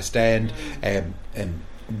musicals in the West End, and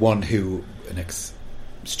one an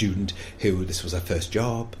ex-student who this was her first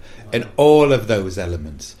job, and all of those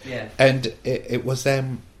elements. Yeah. And it was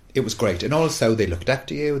great, and also they looked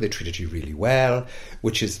after you. They treated you really well,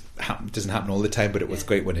 which doesn't happen all the time, but it was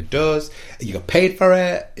great when it does. You got paid for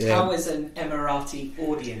it. How was an Emirati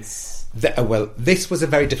audience? This was a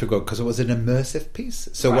very difficult because it was an immersive piece.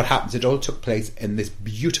 So what happens? It all took place in this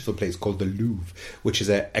beautiful place called the Louvre, which is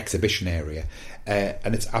an exhibition area,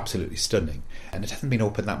 and it's absolutely stunning. And it hasn't been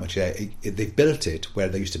open that much yet. They built it where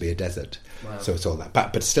there used to be a desert, so it's all that,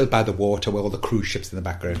 but still by the water, with all the cruise ships in the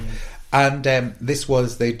background. And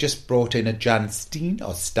they just brought in a Jan Steen,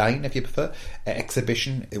 or Stein if you prefer,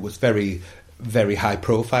 exhibition. It was very, very high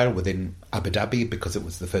profile within Abu Dhabi because it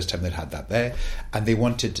was the first time they'd had that there. And they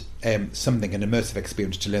wanted an immersive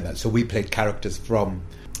experience to learn that. So we played characters from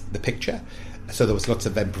the picture. So there was lots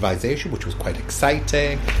of improvisation, which was quite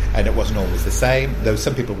exciting, and it wasn't always the same. Though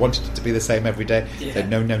some people wanted it to be the same every day. Yeah. Said,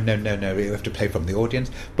 no, you have to play from the audience.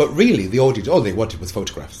 But really, the audience, all they wanted was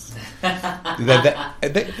photographs. They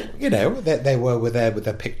were there with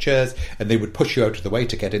their pictures, and they would push you out of the way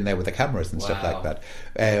to get in there with the cameras and stuff like that.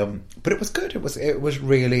 But it was good. It was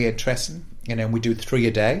really interesting. And we do 3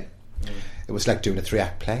 a day. It was like doing a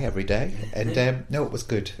 3-act play every day, and it was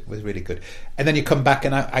good. It was really good. And then you come back,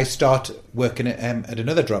 and I start working at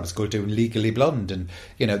another drama school doing Legally Blonde, and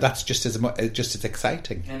that's just as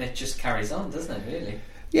exciting. And it just carries on, doesn't it? Really?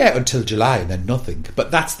 Yeah, until July, and then nothing.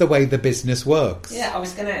 But that's the way the business works. Yeah, I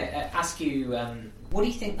was going to ask you, what do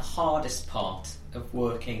you think the hardest part of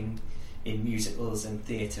working in musicals and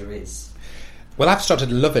theatre is? Well, I've started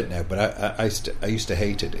to love it now, but I used to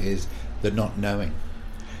hate it. Is the not knowing.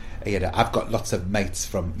 I've got lots of mates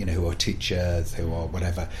from who are teachers, who are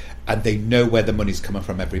whatever, and they know where the money's coming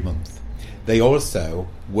from every month. They also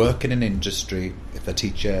work in an industry, if they're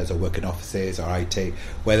teachers or work in offices or IT,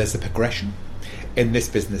 where there's a progression. In this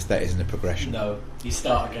business, there isn't a progression. No, you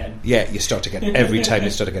start again. Yeah, you start again every time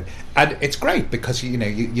you start again, and it's great because you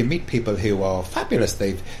meet people who are fabulous.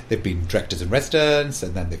 They've been directors in residence,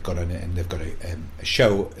 and then they've got a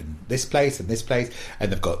show in this place and this place,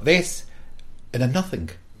 and they've got this, and then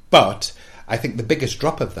nothing. But I think the biggest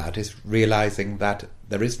drop of that is realising that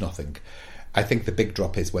there is nothing. I think the big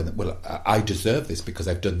drop is when, I deserve this because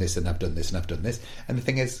I've done this and I've done this and I've done this. And the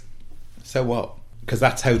thing is, so what? Because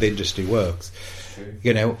that's how the industry works.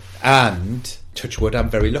 True. And touch wood, I'm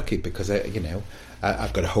very lucky because, I've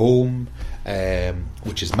got a home,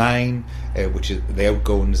 which is mine, which is, the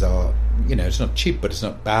outgoings are, it's not cheap, but it's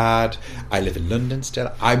not bad. I live in London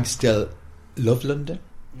still. I still love London.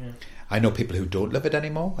 Yeah. I know people who don't love it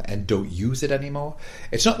anymore and don't use it anymore.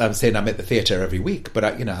 It's not that I'm saying I'm at the theatre every week, but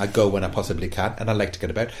I go when I possibly can, and I like to get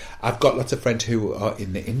about. I've got lots of friends who are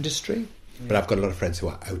in the industry, but I've got a lot of friends who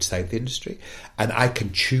are outside the industry, and I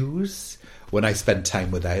can choose when I spend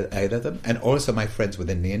time with either of them. And also my friends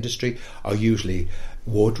within the industry are usually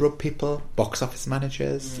wardrobe people, box office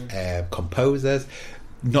managers, composers,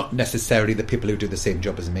 not necessarily the people who do the same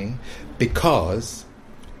job as me, because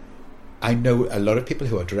I know a lot of people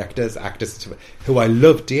who are directors, actors, who I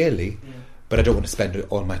love dearly, but I don't want to spend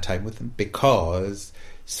all my time with them because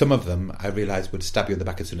some of them, I realise, would stab you in the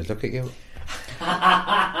back as soon as they look at you.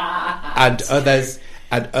 and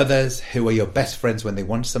others who are your best friends when they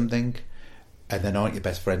want something, and then aren't your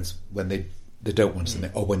best friends when they they don't want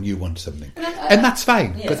something, or when you want something. And that's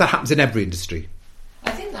fine, because that happens in every industry.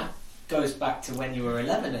 I think that goes back to when you were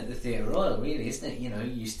 11 at the Theatre Royal, really, isn't it? You know,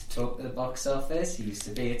 you used to talk at the box office, you used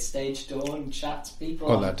to be at Stage Door and chat to people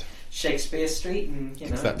on Shakespeare Street and, you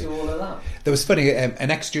know, do all of that. There was funny,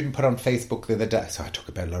 an ex-student put on Facebook the other day, so I talk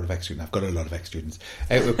about a lot of ex-students, I've got a lot of ex-students,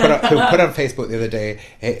 who put on Facebook the other day,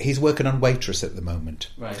 he's working on Waitress at the moment.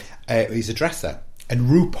 Right. He's a dresser. And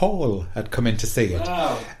RuPaul had come in to see it.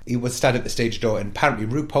 Wow. He was standing at the stage door, and apparently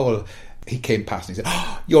RuPaul, he came past and he said,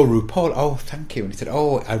 "Oh, you're RuPaul. Oh, thank you." And he said,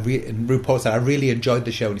 and RuPaul said, "I really enjoyed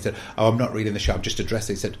the show." And he said, "Oh, I'm not really in the show. I'm just a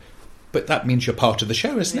dresser." He said, "But that means you're part of the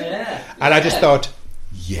show, isn't it?" Yeah. And I just thought,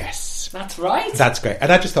 yes, that's right. That's great.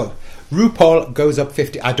 And I just thought, RuPaul goes up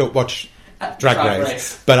 50. I don't watch Drag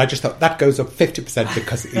Race, but I just thought that goes up 50%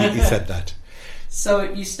 because he said that. So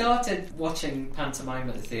you started watching pantomime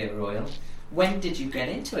at the Theatre Royal. When did you get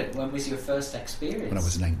into it? When was your first experience? When I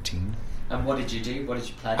was 19. And what did you do? What did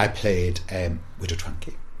you play? I played Widow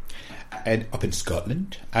Twankey. And up in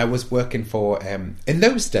Scotland, I was working for... in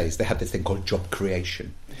those days, they had this thing called job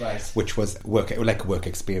creation, right, which was like a work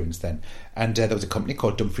experience then. And there was a company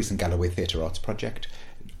called Dumfries and Galloway Theatre Arts Project,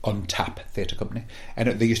 on tap theatre company, and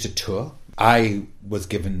they used to tour. I was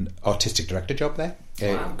given artistic director job there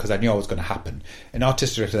because I knew it was going to happen. An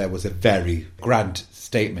artistic director there was a very grand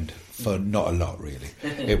statement for not a lot, really.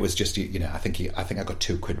 It was just, you know, I think I got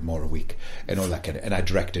 £2 more a week and all that kind of, and I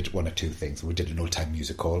directed one or two things. We did an old time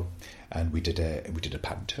music hall, and we did a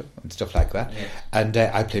panto and stuff like that. Yeah. And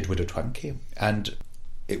I played Widow Twankey, and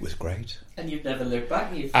it was great. And you've never looked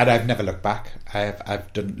back? And I've never looked back.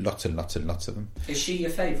 I've done lots and lots and lots of them. Is she your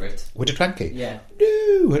favourite? Widow Twankey? Yeah.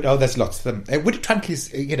 No, there's lots of them. Widow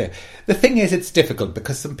Twankey's, you know, the thing is, it's difficult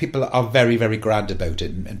because some people are very, very grand about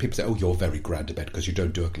it, and people say, "Oh, you're very grand about it because you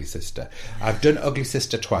don't do Ugly Sister." I've done Ugly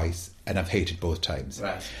Sister twice, and I've hated both times.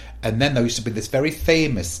 Right. And then there used to be this very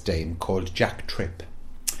famous dame called Jack Tripp,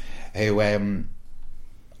 who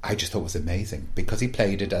I just thought was amazing because he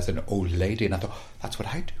played it as an old lady, and I thought, that's what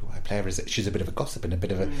I do. I play her as she's a bit of a gossip and a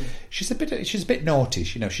bit of a she's a bit naughty.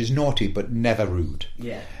 You know, she's naughty but never rude.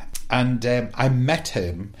 Yeah. And I met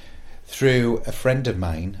him through a friend of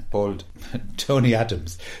mine called Tony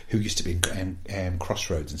Adams, who used to be in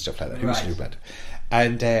Crossroads and stuff like that. Who used to do that.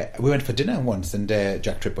 And we went for dinner once, and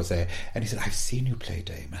Jack Tripp was there, and he said, "I've seen you play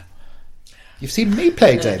Dame." "You've seen me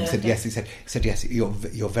play Dame?" He said, "Yes." He said, "Yes,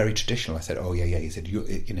 you're very traditional." I said, "Oh, yeah." He said,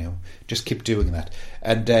 you know, just keep doing that."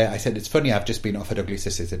 And I said, "It's funny, I've just been offered Ugly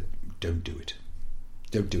Sister." He said, "Don't do it.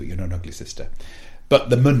 Don't do it. You're not an Ugly Sister."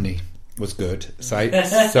 But the money was good, so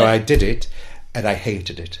I did it, and I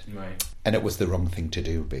hated it. Right. And it was the wrong thing to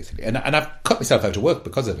do, basically. And I've cut myself out of work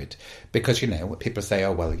because of it. Because, you know, people say,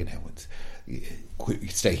 "Oh, well, you know,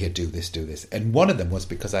 stay here, do this." And one of them was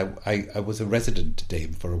because I was a resident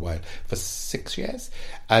dame for a while, for 6 years,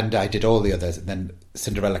 and I did all the others, and then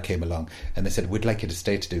Cinderella came along, and they said, "We'd like you to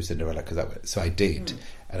stay to do Cinderella," so I did,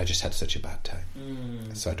 and I just had such a bad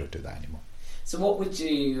time, so I don't do that anymore. So what would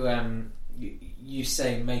you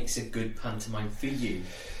say makes a good pantomime for you?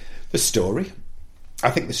 The story. I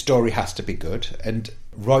think the story has to be good. And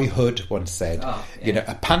Roy Hood once said, you know,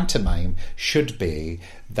 a pantomime should be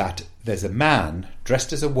that there's a man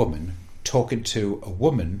dressed as a woman talking to a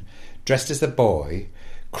woman dressed as a boy,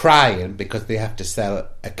 crying because they have to sell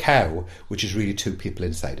a cow, which is really two people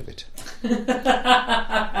inside of it. And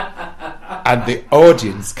the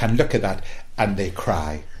audience can look at that and they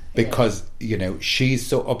cry. Because, you know, she's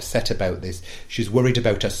so upset about this. She's worried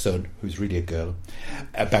about her son, who's really a girl,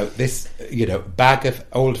 about this, you know, bag of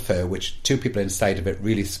old fur, which two people inside of it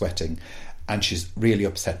really sweating. And she's really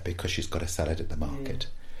upset because she's got to sell it at the market.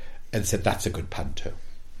 And said, that's a good panto.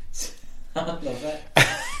 I love it.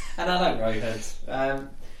 And I like Roy Hood.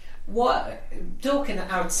 Talking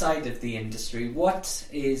outside of the industry, what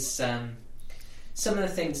is... some of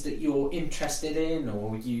the things that you're interested in,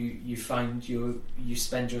 or you find you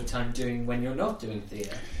spend your time doing when you're not doing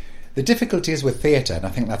theatre? The difficulty is with theatre, and I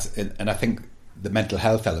think the mental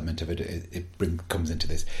health element of it comes into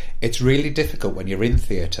this. It's really difficult when you're in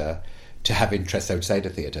theatre to have interests outside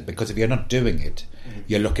of theatre, because if you're not doing it,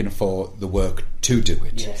 you're looking for the work to do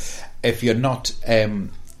it. Yes. If you're not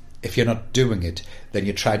doing it, then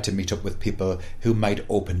you try to meet up with people who might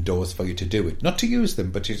open doors for you to do it. Not to use them,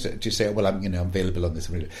 but to say, well, I'm available on this.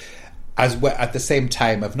 As well, at the same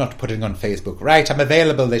time of not putting on Facebook, right, I'm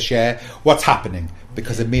available this year, what's happening?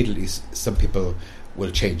 Because immediately some people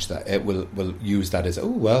will change that. It will use that as, oh,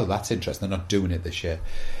 well, that's interesting, they're not doing it this year.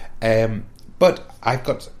 But I've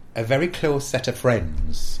got a very close set of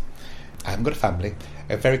friends. I haven't got a family.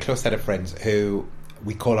 A very close set of friends who...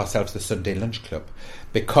 we call ourselves the Sunday Lunch Club,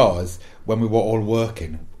 because when we were all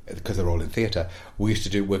working, because they're all in theatre, we used to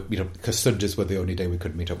do work, because Sundays were the only day we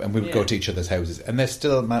could meet up, and we would go to each other's houses, and they're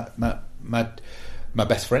still my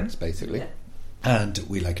best friends, basically. Yeah. And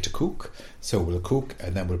we like to cook, so we'll cook,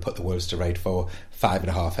 and then we'll put the worlds to right for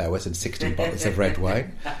 5.5 hours and 16 bottles of red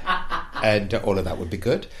wine, and all of that would be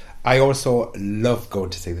good. I also love going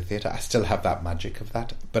to see the theatre. I still have that magic of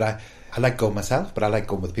that, but I like going myself, but I like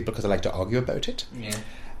going with people because I like to argue about it. Yeah.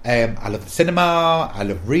 I love the cinema. I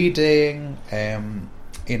love reading.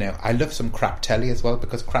 I love some crap telly as well,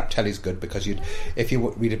 because crap telly is good, because if you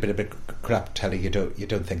read a bit of crap telly, you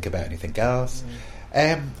don't think about anything else.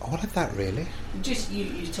 All of that, really. Just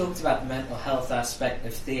you talked about the mental health aspect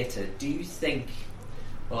of theatre. Do you think,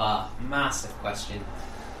 massive question,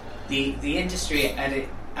 the industry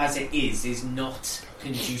as it is not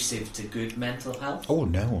conducive to good mental health? Oh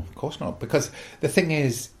no, of course not. Because the thing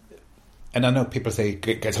is, and I know people say,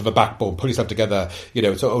 "Guys, have a backbone, pull yourself together."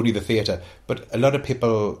 It's only the theatre, but a lot of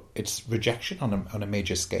people, it's rejection on a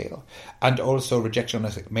major scale, and also rejection on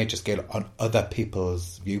a major scale on other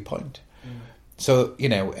people's viewpoint. So,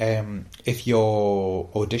 if you're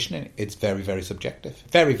auditioning, it's very, very subjective.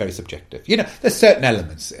 Very, very subjective. There's certain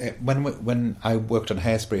elements. When I worked on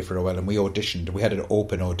Hairspray for a while and we auditioned, we had an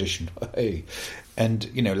open audition. Hey. And,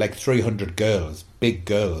 like 300 girls, big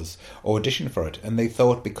girls, auditioned for it. And they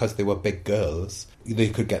thought because they were big girls, they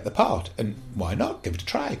could get the part. And why not? Give it a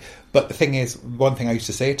try. But the thing is, one thing I used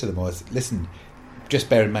to say to them was, listen, just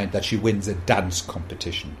bear in mind that she wins a dance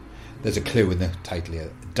competition. There's a clue in the title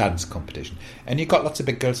here, dance competition. And you got lots of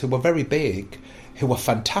big girls who were very big, who were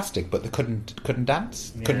fantastic, but they couldn't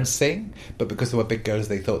dance, couldn't sing. But because they were big girls,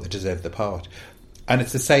 they thought they deserved the part. And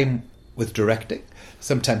it's the same with directing.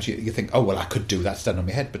 Sometimes you think, oh, well, I could do that, stand on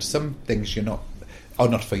my head. But some things are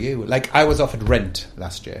not for you. Like, I was offered Rent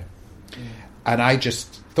last year. And I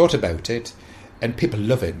just thought about it, and people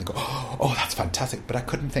love it. And they go, oh, that's fantastic. But I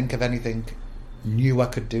couldn't think of anything new I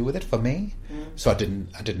could do with it for me. So I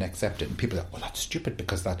didn't accept it. And people are like, well, that's stupid,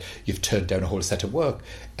 because that you've turned down a whole set of work.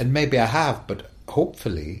 And maybe I have, but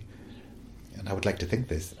hopefully, and I would like to think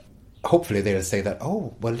this, hopefully they'll say that,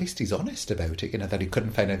 oh, well, at least he's honest about it, that he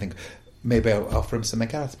couldn't find anything. Maybe I'll offer him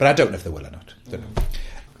something else. But I don't know if they will or not. Don't know.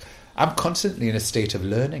 I'm constantly in a state of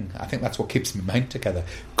learning. I think that's what keeps my mind together.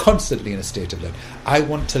 Constantly in a state of learning. I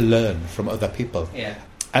want to learn from other people. Yeah.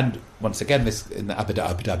 And once again, this in the Abu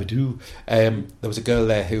Dhabi, there was a girl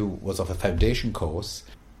there who was off a foundation course.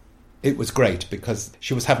 It was great because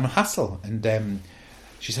she was having a hassle, and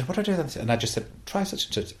she said, "What do I do?" And I just said, "Try such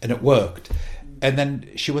and such," and it worked. And then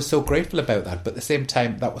she was so grateful about that. But at the same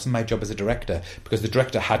time, that wasn't my job as a director, because the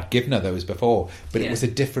director had given her those before. But it was a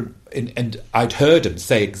different... And I'd heard him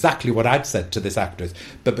say exactly what I'd said to this actress.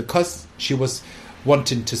 But because she was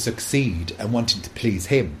wanting to succeed and wanting to please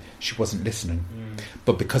him, she wasn't listening.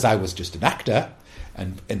 But because I was just an actor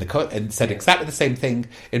and said exactly the same thing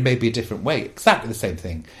in maybe a different way, exactly the same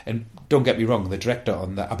thing. And don't get me wrong, the director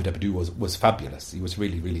on the Abu Dhabi was fabulous. He was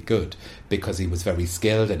really, really good, because he was very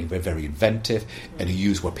skilled and he was very inventive, and he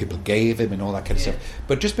used what people gave him and all that kind of stuff.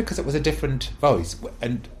 But just because it was a different voice,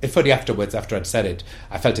 and funny, afterwards, after I'd said it,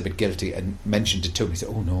 I felt a bit guilty and mentioned it to him. He said,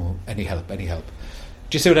 "Oh no, any help, any help."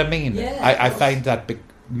 Do you see what I mean? Yeah, I find that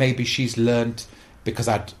maybe she's learned because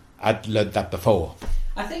I'd learned that before.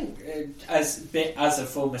 I think as a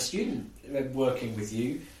former student working with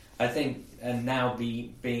you, I think, and now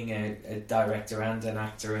being a director and an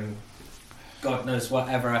actor, and God knows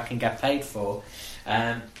whatever I can get paid for,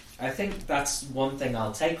 I think that's one thing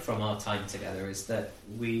I'll take from our time together, is that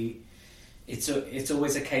it's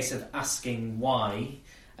always a case of asking why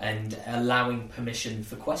and allowing permission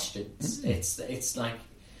for questions. Mm-hmm. It's like,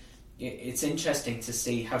 it's interesting to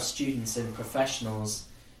see how students and professionals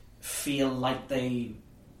feel like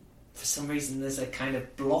for some reason there's a kind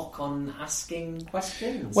of block on asking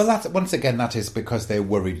questions. Well, that is because they're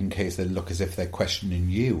worried in case they look as if they're questioning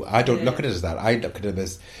you. I don't look at it as that. I look at it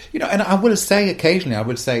as, and I will say occasionally,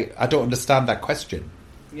 I don't understand that question.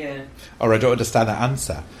 Yeah. Or I don't understand that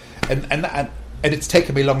answer. And it's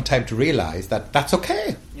taken me a long time to realise that that's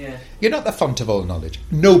okay. Yeah. You're not the font of all knowledge.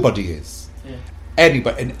 Nobody is. Yeah.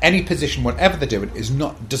 Anybody in any position, whatever they're doing,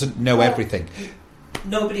 doesn't know everything.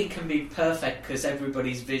 Nobody can be perfect, because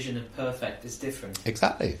everybody's vision of perfect is different.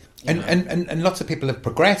 Exactly. And lots of people have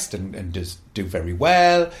progressed and just do very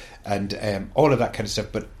well and all of that kind of stuff,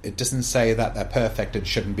 but it doesn't say that they're perfect and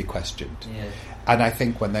shouldn't be questioned. Yeah. And I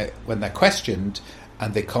think when they're questioned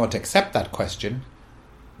and they can't accept that question,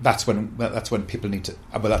 that's when people need to...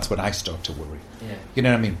 Well, that's when I start to worry. Yeah. You know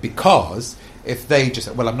what I mean? Because if they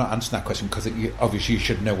just... Well, I'm not answering that question because obviously you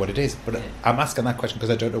should know what it is. But I'm asking that question because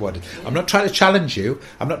I don't know what it is. Yeah. I'm not trying to challenge you.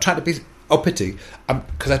 I'm not trying to be uppity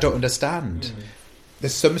because I don't understand.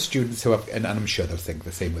 there's some students who have, and I'm sure they'll think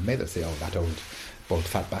the same with me. They'll say, "Oh, that old, bald,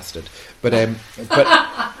 fat bastard." But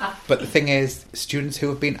the thing is, students who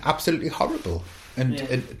have been absolutely horrible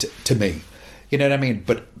to me. You know what I mean?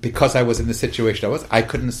 But because I was in the situation I was, I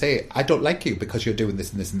couldn't say, I don't like you because you're doing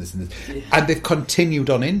this and this and this and this. Yeah. And they've continued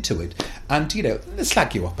on into it. And, they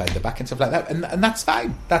slag you up behind the back and stuff like that. And that's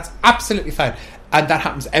fine. That's absolutely fine. And that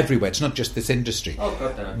happens everywhere. It's not just this industry. Oh,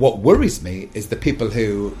 God, no. What worries me is the people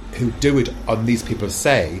who do it on these people's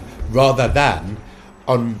say rather than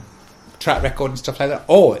on track record and stuff like that.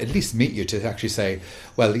 Or at least meet you to actually say,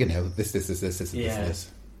 well, this, this.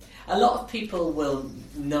 A lot of people will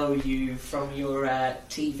know you from your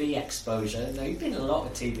TV exposure. Now, you've been in a lot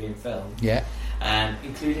of TV and film. Yeah.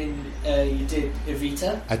 Including, you did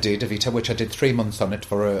Evita. I did Evita, which I did 3 months on it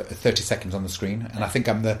for 30 seconds on the screen. And I think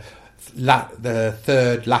I'm the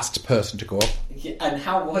third last person to go up. Yeah, and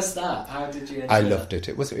how was that? How did you enjoy I loved it.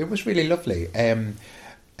 It was really lovely.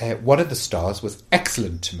 One of the stars was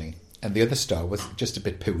excellent to me. And the other star was just a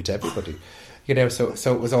bit poo to everybody. So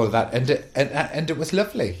it was all of that, and it was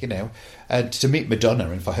lovely, and to meet Madonna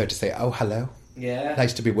and for her to say, "Oh, hello,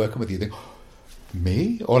 nice to be working with you." Think,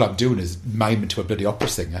 me? All I'm doing is miming to a bloody opera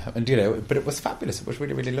singer, and but it was fabulous. It was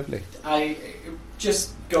really, really lovely. I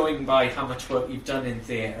just going by how much work you've done in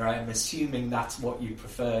theatre, I'm assuming that's what you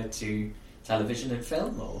prefer to television and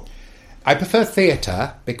film, or? I prefer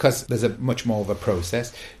theatre because there's a much more of a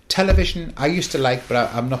process. Television, I used to like,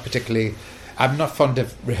 but I'm not particularly. I'm not fond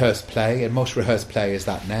of rehearsed play, and most rehearsed play is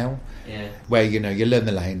that now. Yeah. Where, you learn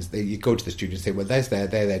the lines, you go to the studio and say, well, there's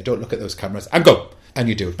there, don't look at those cameras, and go! And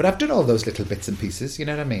you do it. But I've done all those little bits and pieces, you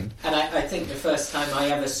know what I mean? And I think the first time I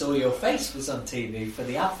ever saw your face was on TV for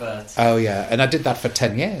the advert. Oh, yeah. And I did that for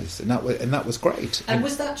 10 years, and that was great. And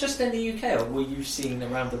was that just in the UK, or were you seen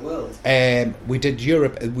around the world? We did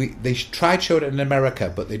Europe. They tried showing it in America,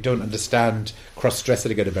 but they don't understand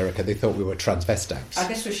cross-dressing in America. They thought we were transvestites. I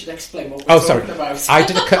guess we should explain what we're talking about.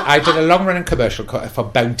 I did a long-running commercial for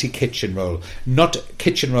Bounty Kitchen Roll. Not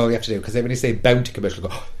kitchen roll you have to do, because when you say Bounty commercial,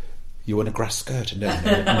 go, you want a grass skirt? No.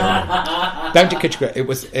 Bounty Kitchen Roll. It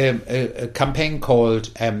was a campaign called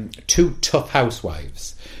Two Tough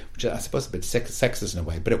Housewives, which I suppose is a bit sexist in a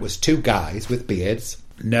way, but it was two guys with beards,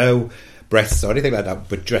 no breasts or anything like that,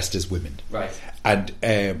 but dressed as women. Right. And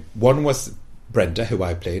one was Brenda, who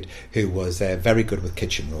I played, who was very good with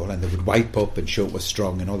kitchen roll, and they would wipe up and show it was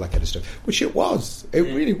strong and all that kind of stuff, which it was. It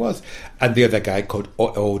really was. And the other guy called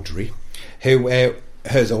Audrey, who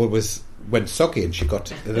hers always went soggy, and she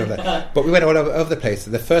got but we went all over the place.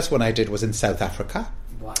 The first one I did was in South Africa.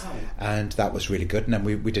 Wow. And that was really good. And then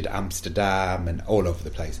we did Amsterdam and all over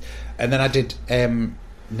the place. And then I did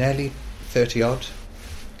nearly 30 odd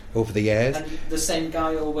over the years. And the same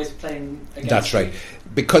guy always playing against That's right. you?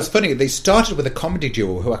 Because funny, they started with a comedy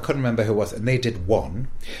duo who I couldn't remember who it was, and they did one.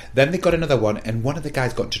 Then they got another one, and one of the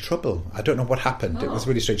guys got into trouble. I don't know what happened. Oh. It was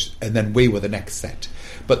really strange. And then we were the next set.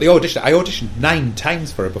 But I auditioned 9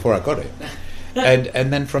 times for it before I got it.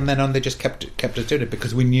 and then from then on, they just kept us doing it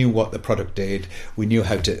because we knew what the product did, we knew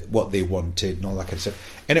what they wanted, and all that kind of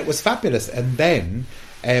stuff. And it was fabulous. And then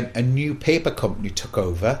a new paper company took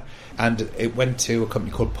over, and it went to a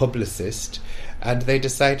company called Publicist, and they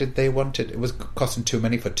decided it was costing too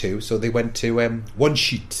many for 2, so they went to One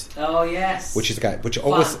Sheet. Oh yes, which is a guy which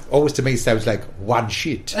always to me sounds like one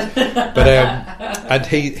sheet, but and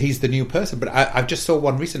he's the new person. But I just saw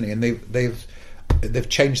one recently, and they've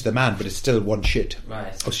changed the man, but it's still One Shit.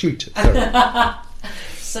 Right. Oh, shoot. Sorry.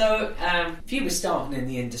 So, if you were starting in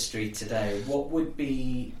the industry today, what would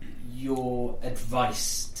be your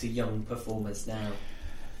advice to young performers now?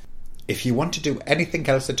 If you want to do anything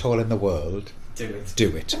else at all in the world, do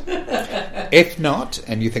it. If not,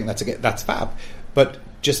 and you think that's fab, but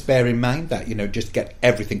just bear in mind that, just get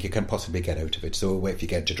everything you can possibly get out of it. So if you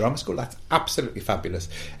get into drama school, that's absolutely fabulous.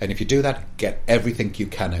 And if you do that, get everything you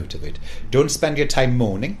can out of it. Don't spend your time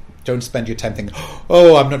moaning. Don't spend your time thinking,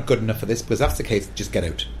 oh, I'm not good enough for this, because that's the case. Just get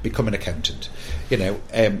out. Become an accountant.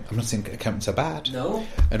 I'm not saying accountants are bad. No.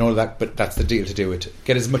 And all of that, but that's the deal to do it.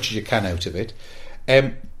 Get as much as you can out of it.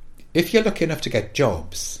 If you're lucky enough to get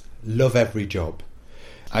jobs, love every job.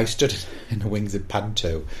 I stood in the wings of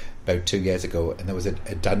Panto about 2 years ago, and there was a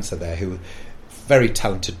dancer there who, very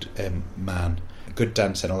talented man, a good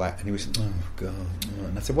dancer and all that, and he was, oh God, oh.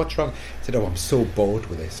 And I said, what's wrong? He said, oh, I'm so bored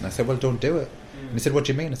with this. And I said, well, don't do it. And he said, what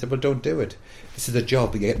do you mean? I said, well, don't do it. This is a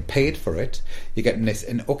job. You're getting paid for it. You're getting this.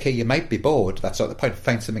 And okay, you might be bored. That's not the point.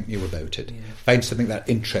 Find something new about it. Yeah. Find something that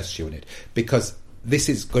interests you in it. Because this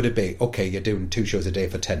is going to be, okay, you're doing 2 shows a day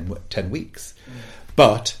for 10 weeks.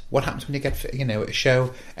 But what happens when you get, a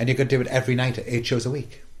show and you're going to do it every night at 8 shows a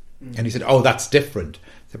week? And he said, oh, that's different.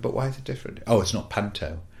 I said, but why is it different? Oh, it's not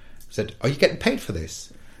panto. I said, are you getting paid for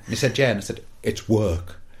this? And he said, yeah. And I said, it's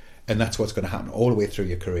work. And that's what's going to happen all the way through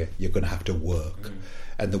your career. You're going to have to work.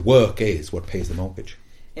 And the work is what pays the mortgage.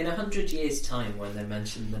 In 100 years' time, when they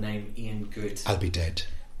mention the name Ian Good... I'll be dead.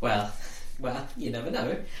 Well, you never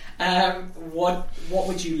know. What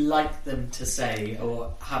would you like them to say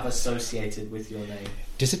or have associated with your name?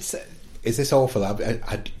 Does it say, is this awful?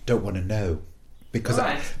 I don't want to know. Because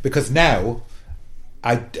Right. because now...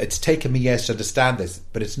 it's taken me years to understand this,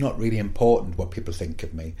 but it's not really important what people think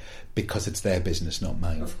of me because it's their business, not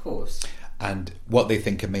mine. Of course. And what they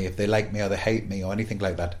think of me, if they like me or they hate me or anything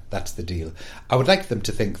like that, that's the deal. I would like them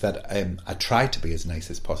to think that I try to be as nice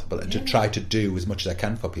as possible and to try to do as much as I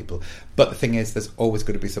can for people. But the thing is, there's always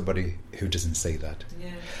going to be somebody who doesn't say that.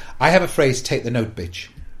 Yeah. I have a phrase, take the note, bitch.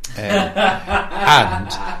 And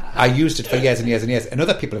I used it for years and years and years, and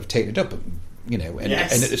other people have taken it up. You know, and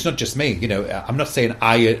it's not just me. You know, I'm not saying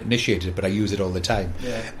I initiated it, but I use it all the time.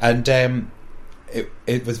 Yeah. And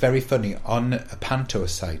it was very funny on a Panto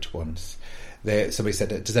site once. Somebody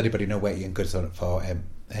said, "Does anybody know where Ian Good's on for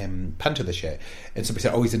Panto this year?" And somebody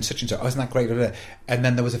said, "Oh, he's in such and such. Oh, isn't that great?" And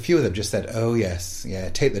then there was a few of them just said, "Oh yes, yeah,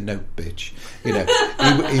 take the note, bitch." You know,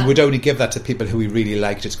 he would only give that to people who he really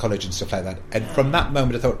liked at college and stuff like that. And from that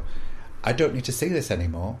moment, I thought, I don't need to see this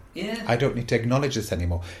anymore. Yeah. I don't need to acknowledge this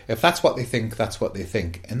anymore. If that's what they think, that's what they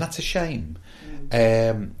think. And that's a shame.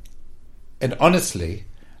 And honestly,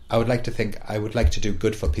 I would like to do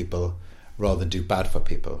good for people rather than do bad for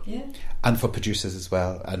people. Yeah. And for producers as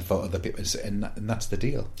well, and for other people. And that's the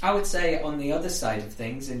deal. I would say on the other side of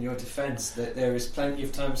things, in your defence, that there is plenty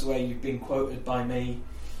of times where you've been quoted by me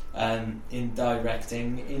in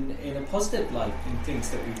directing in a positive light in things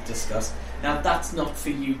that we've discussed. Now that's not for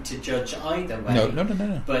you to judge either way.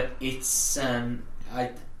 No. But it's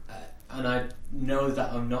I know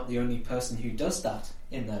that I'm not the only person who does that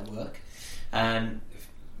in their work, and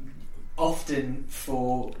often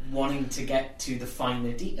for wanting to get to the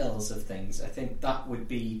finer details of things. I think that would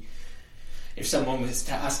be, if someone was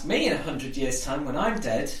to ask me in 100 years' time when I'm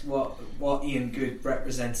dead what Ian Good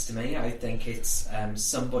represents to me, I think it's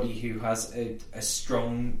somebody who has a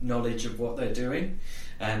strong knowledge of what they're doing,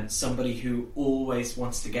 and somebody who always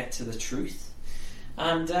wants to get to the truth,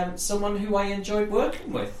 and someone who I enjoyed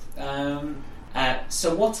working with.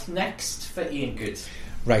 So what's next for Ian Good?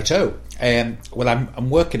 Righto. Well, I'm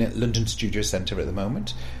working at London Studio Centre at the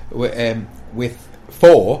moment with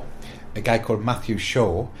a guy called Matthew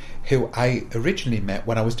Shaw, who I originally met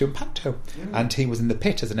when I was doing Panto, and he was in the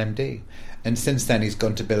pit as an MD. And since then he's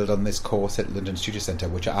gone to build on this course at London Studio Centre,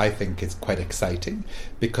 which I think is quite exciting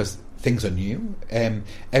because things are new.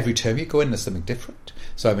 Every term you go in there's something different,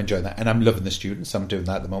 so I'm enjoying that, and I'm loving the students, so I'm doing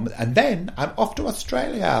that at the moment. And then I'm off to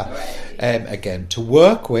Australia again to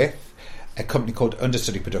work with a company called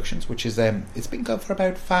Understudy Productions, which is it's been going for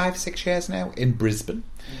about 5-6 years now in Brisbane,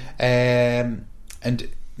 and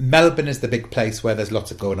Melbourne is the big place where there's lots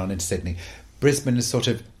of going on in Sydney. Brisbane is sort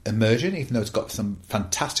of emerging, even though it's got some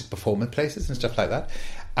fantastic performance places and stuff like that.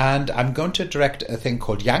 And I'm going to direct a thing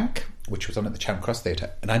called Yank, which was on at the Charing Cross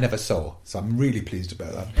Theatre, and I never saw, so I'm really pleased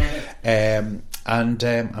about that. I'm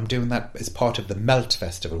doing that as part of the Melt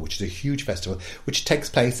Festival, which is a huge festival, which takes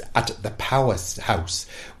place at the Power House,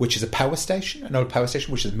 which is a power station, an old power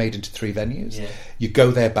station, which is made into 3 venues. Yeah. You go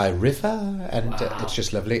there by river, and it's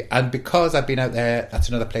just lovely. And because I've been out there, that's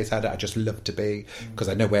another place I just love to be, because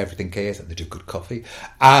I know where everything is, and they do good coffee.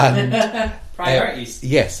 And priorities.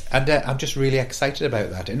 Yes, and I'm just really excited about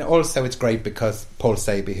that. And also it's great because Paul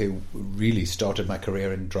Sabey, who really started my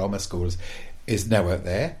career in drama schools, is now out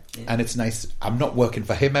there, and it's nice. I'm not working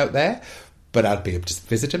for him out there, but I'll be able to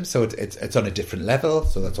visit him, so it's on a different level,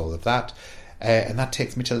 so that's all of that. And that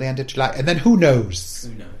takes me till the end of July, and then who knows?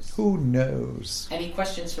 Who knows? Any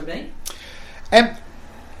questions for me?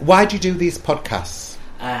 Why do you do these podcasts?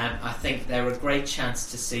 I think they're a great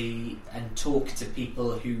chance to see and talk to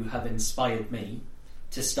people who have inspired me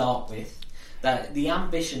to start with. That the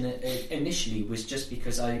ambition initially was just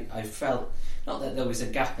because I felt, not that there was a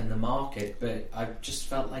gap in the market, but I just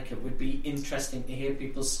felt like it would be interesting to hear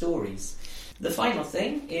people's stories. The final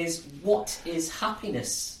thing is, what is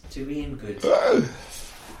happiness to Ian Good?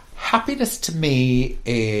 Happiness to me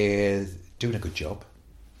is doing a good job.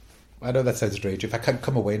 I know that sounds strange. If I can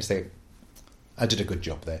come away and say, I did a good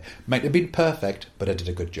job there. Might have been perfect, but I did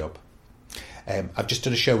a good job. I've just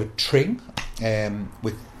done a show with Tring,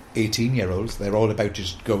 with 18-year-olds. They're all about to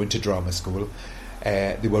go into drama school.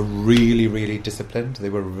 They were really, really disciplined. They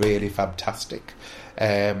were really fantastic.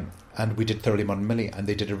 And we did Thoroughly Modern Millie, and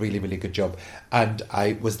they did a really, really good job. And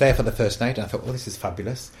I was there for the first night, and I thought, oh, this is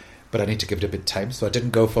fabulous. but I need to give it a bit of time. So I didn't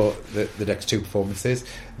go for the next 2 performances.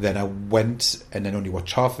 Then I went and then only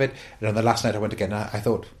watched half of it. And on the last night I went again. I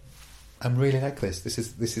thought, I'm really like this.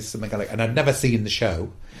 This is something I like. And I'd never seen the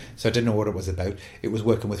show, so I didn't know what it was about. It was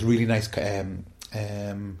working with really nice creatives.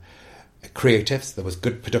 There was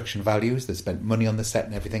good production values. They spent money on the set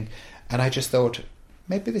and everything. And I just thought,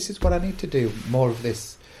 maybe this is what I need to do, more of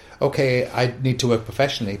this. Okay, I need to work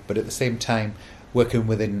professionally, but at the same time, working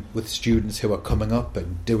with students who are coming up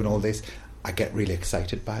and doing all this, I get really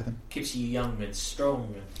excited by them. Keeps you young and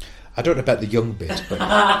strong. I don't know about the young bit, but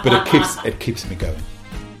it keeps me going.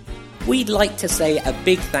 We'd like to say a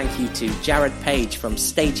big thank you to Jared Page from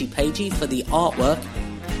Stagey Pagey for the artwork,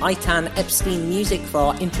 Aitan Epstein Music for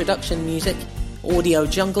our introduction music, Audio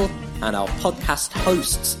Jungle, and our podcast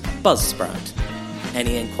hosts, Buzzsprout.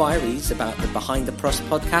 Any inquiries about the Behind the Pros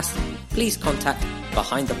podcast, please contact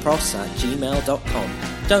behindthepros@gmail.com.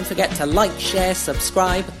 Don't forget to like, share,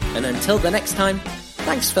 subscribe, and until the next time,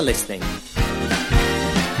 thanks for listening.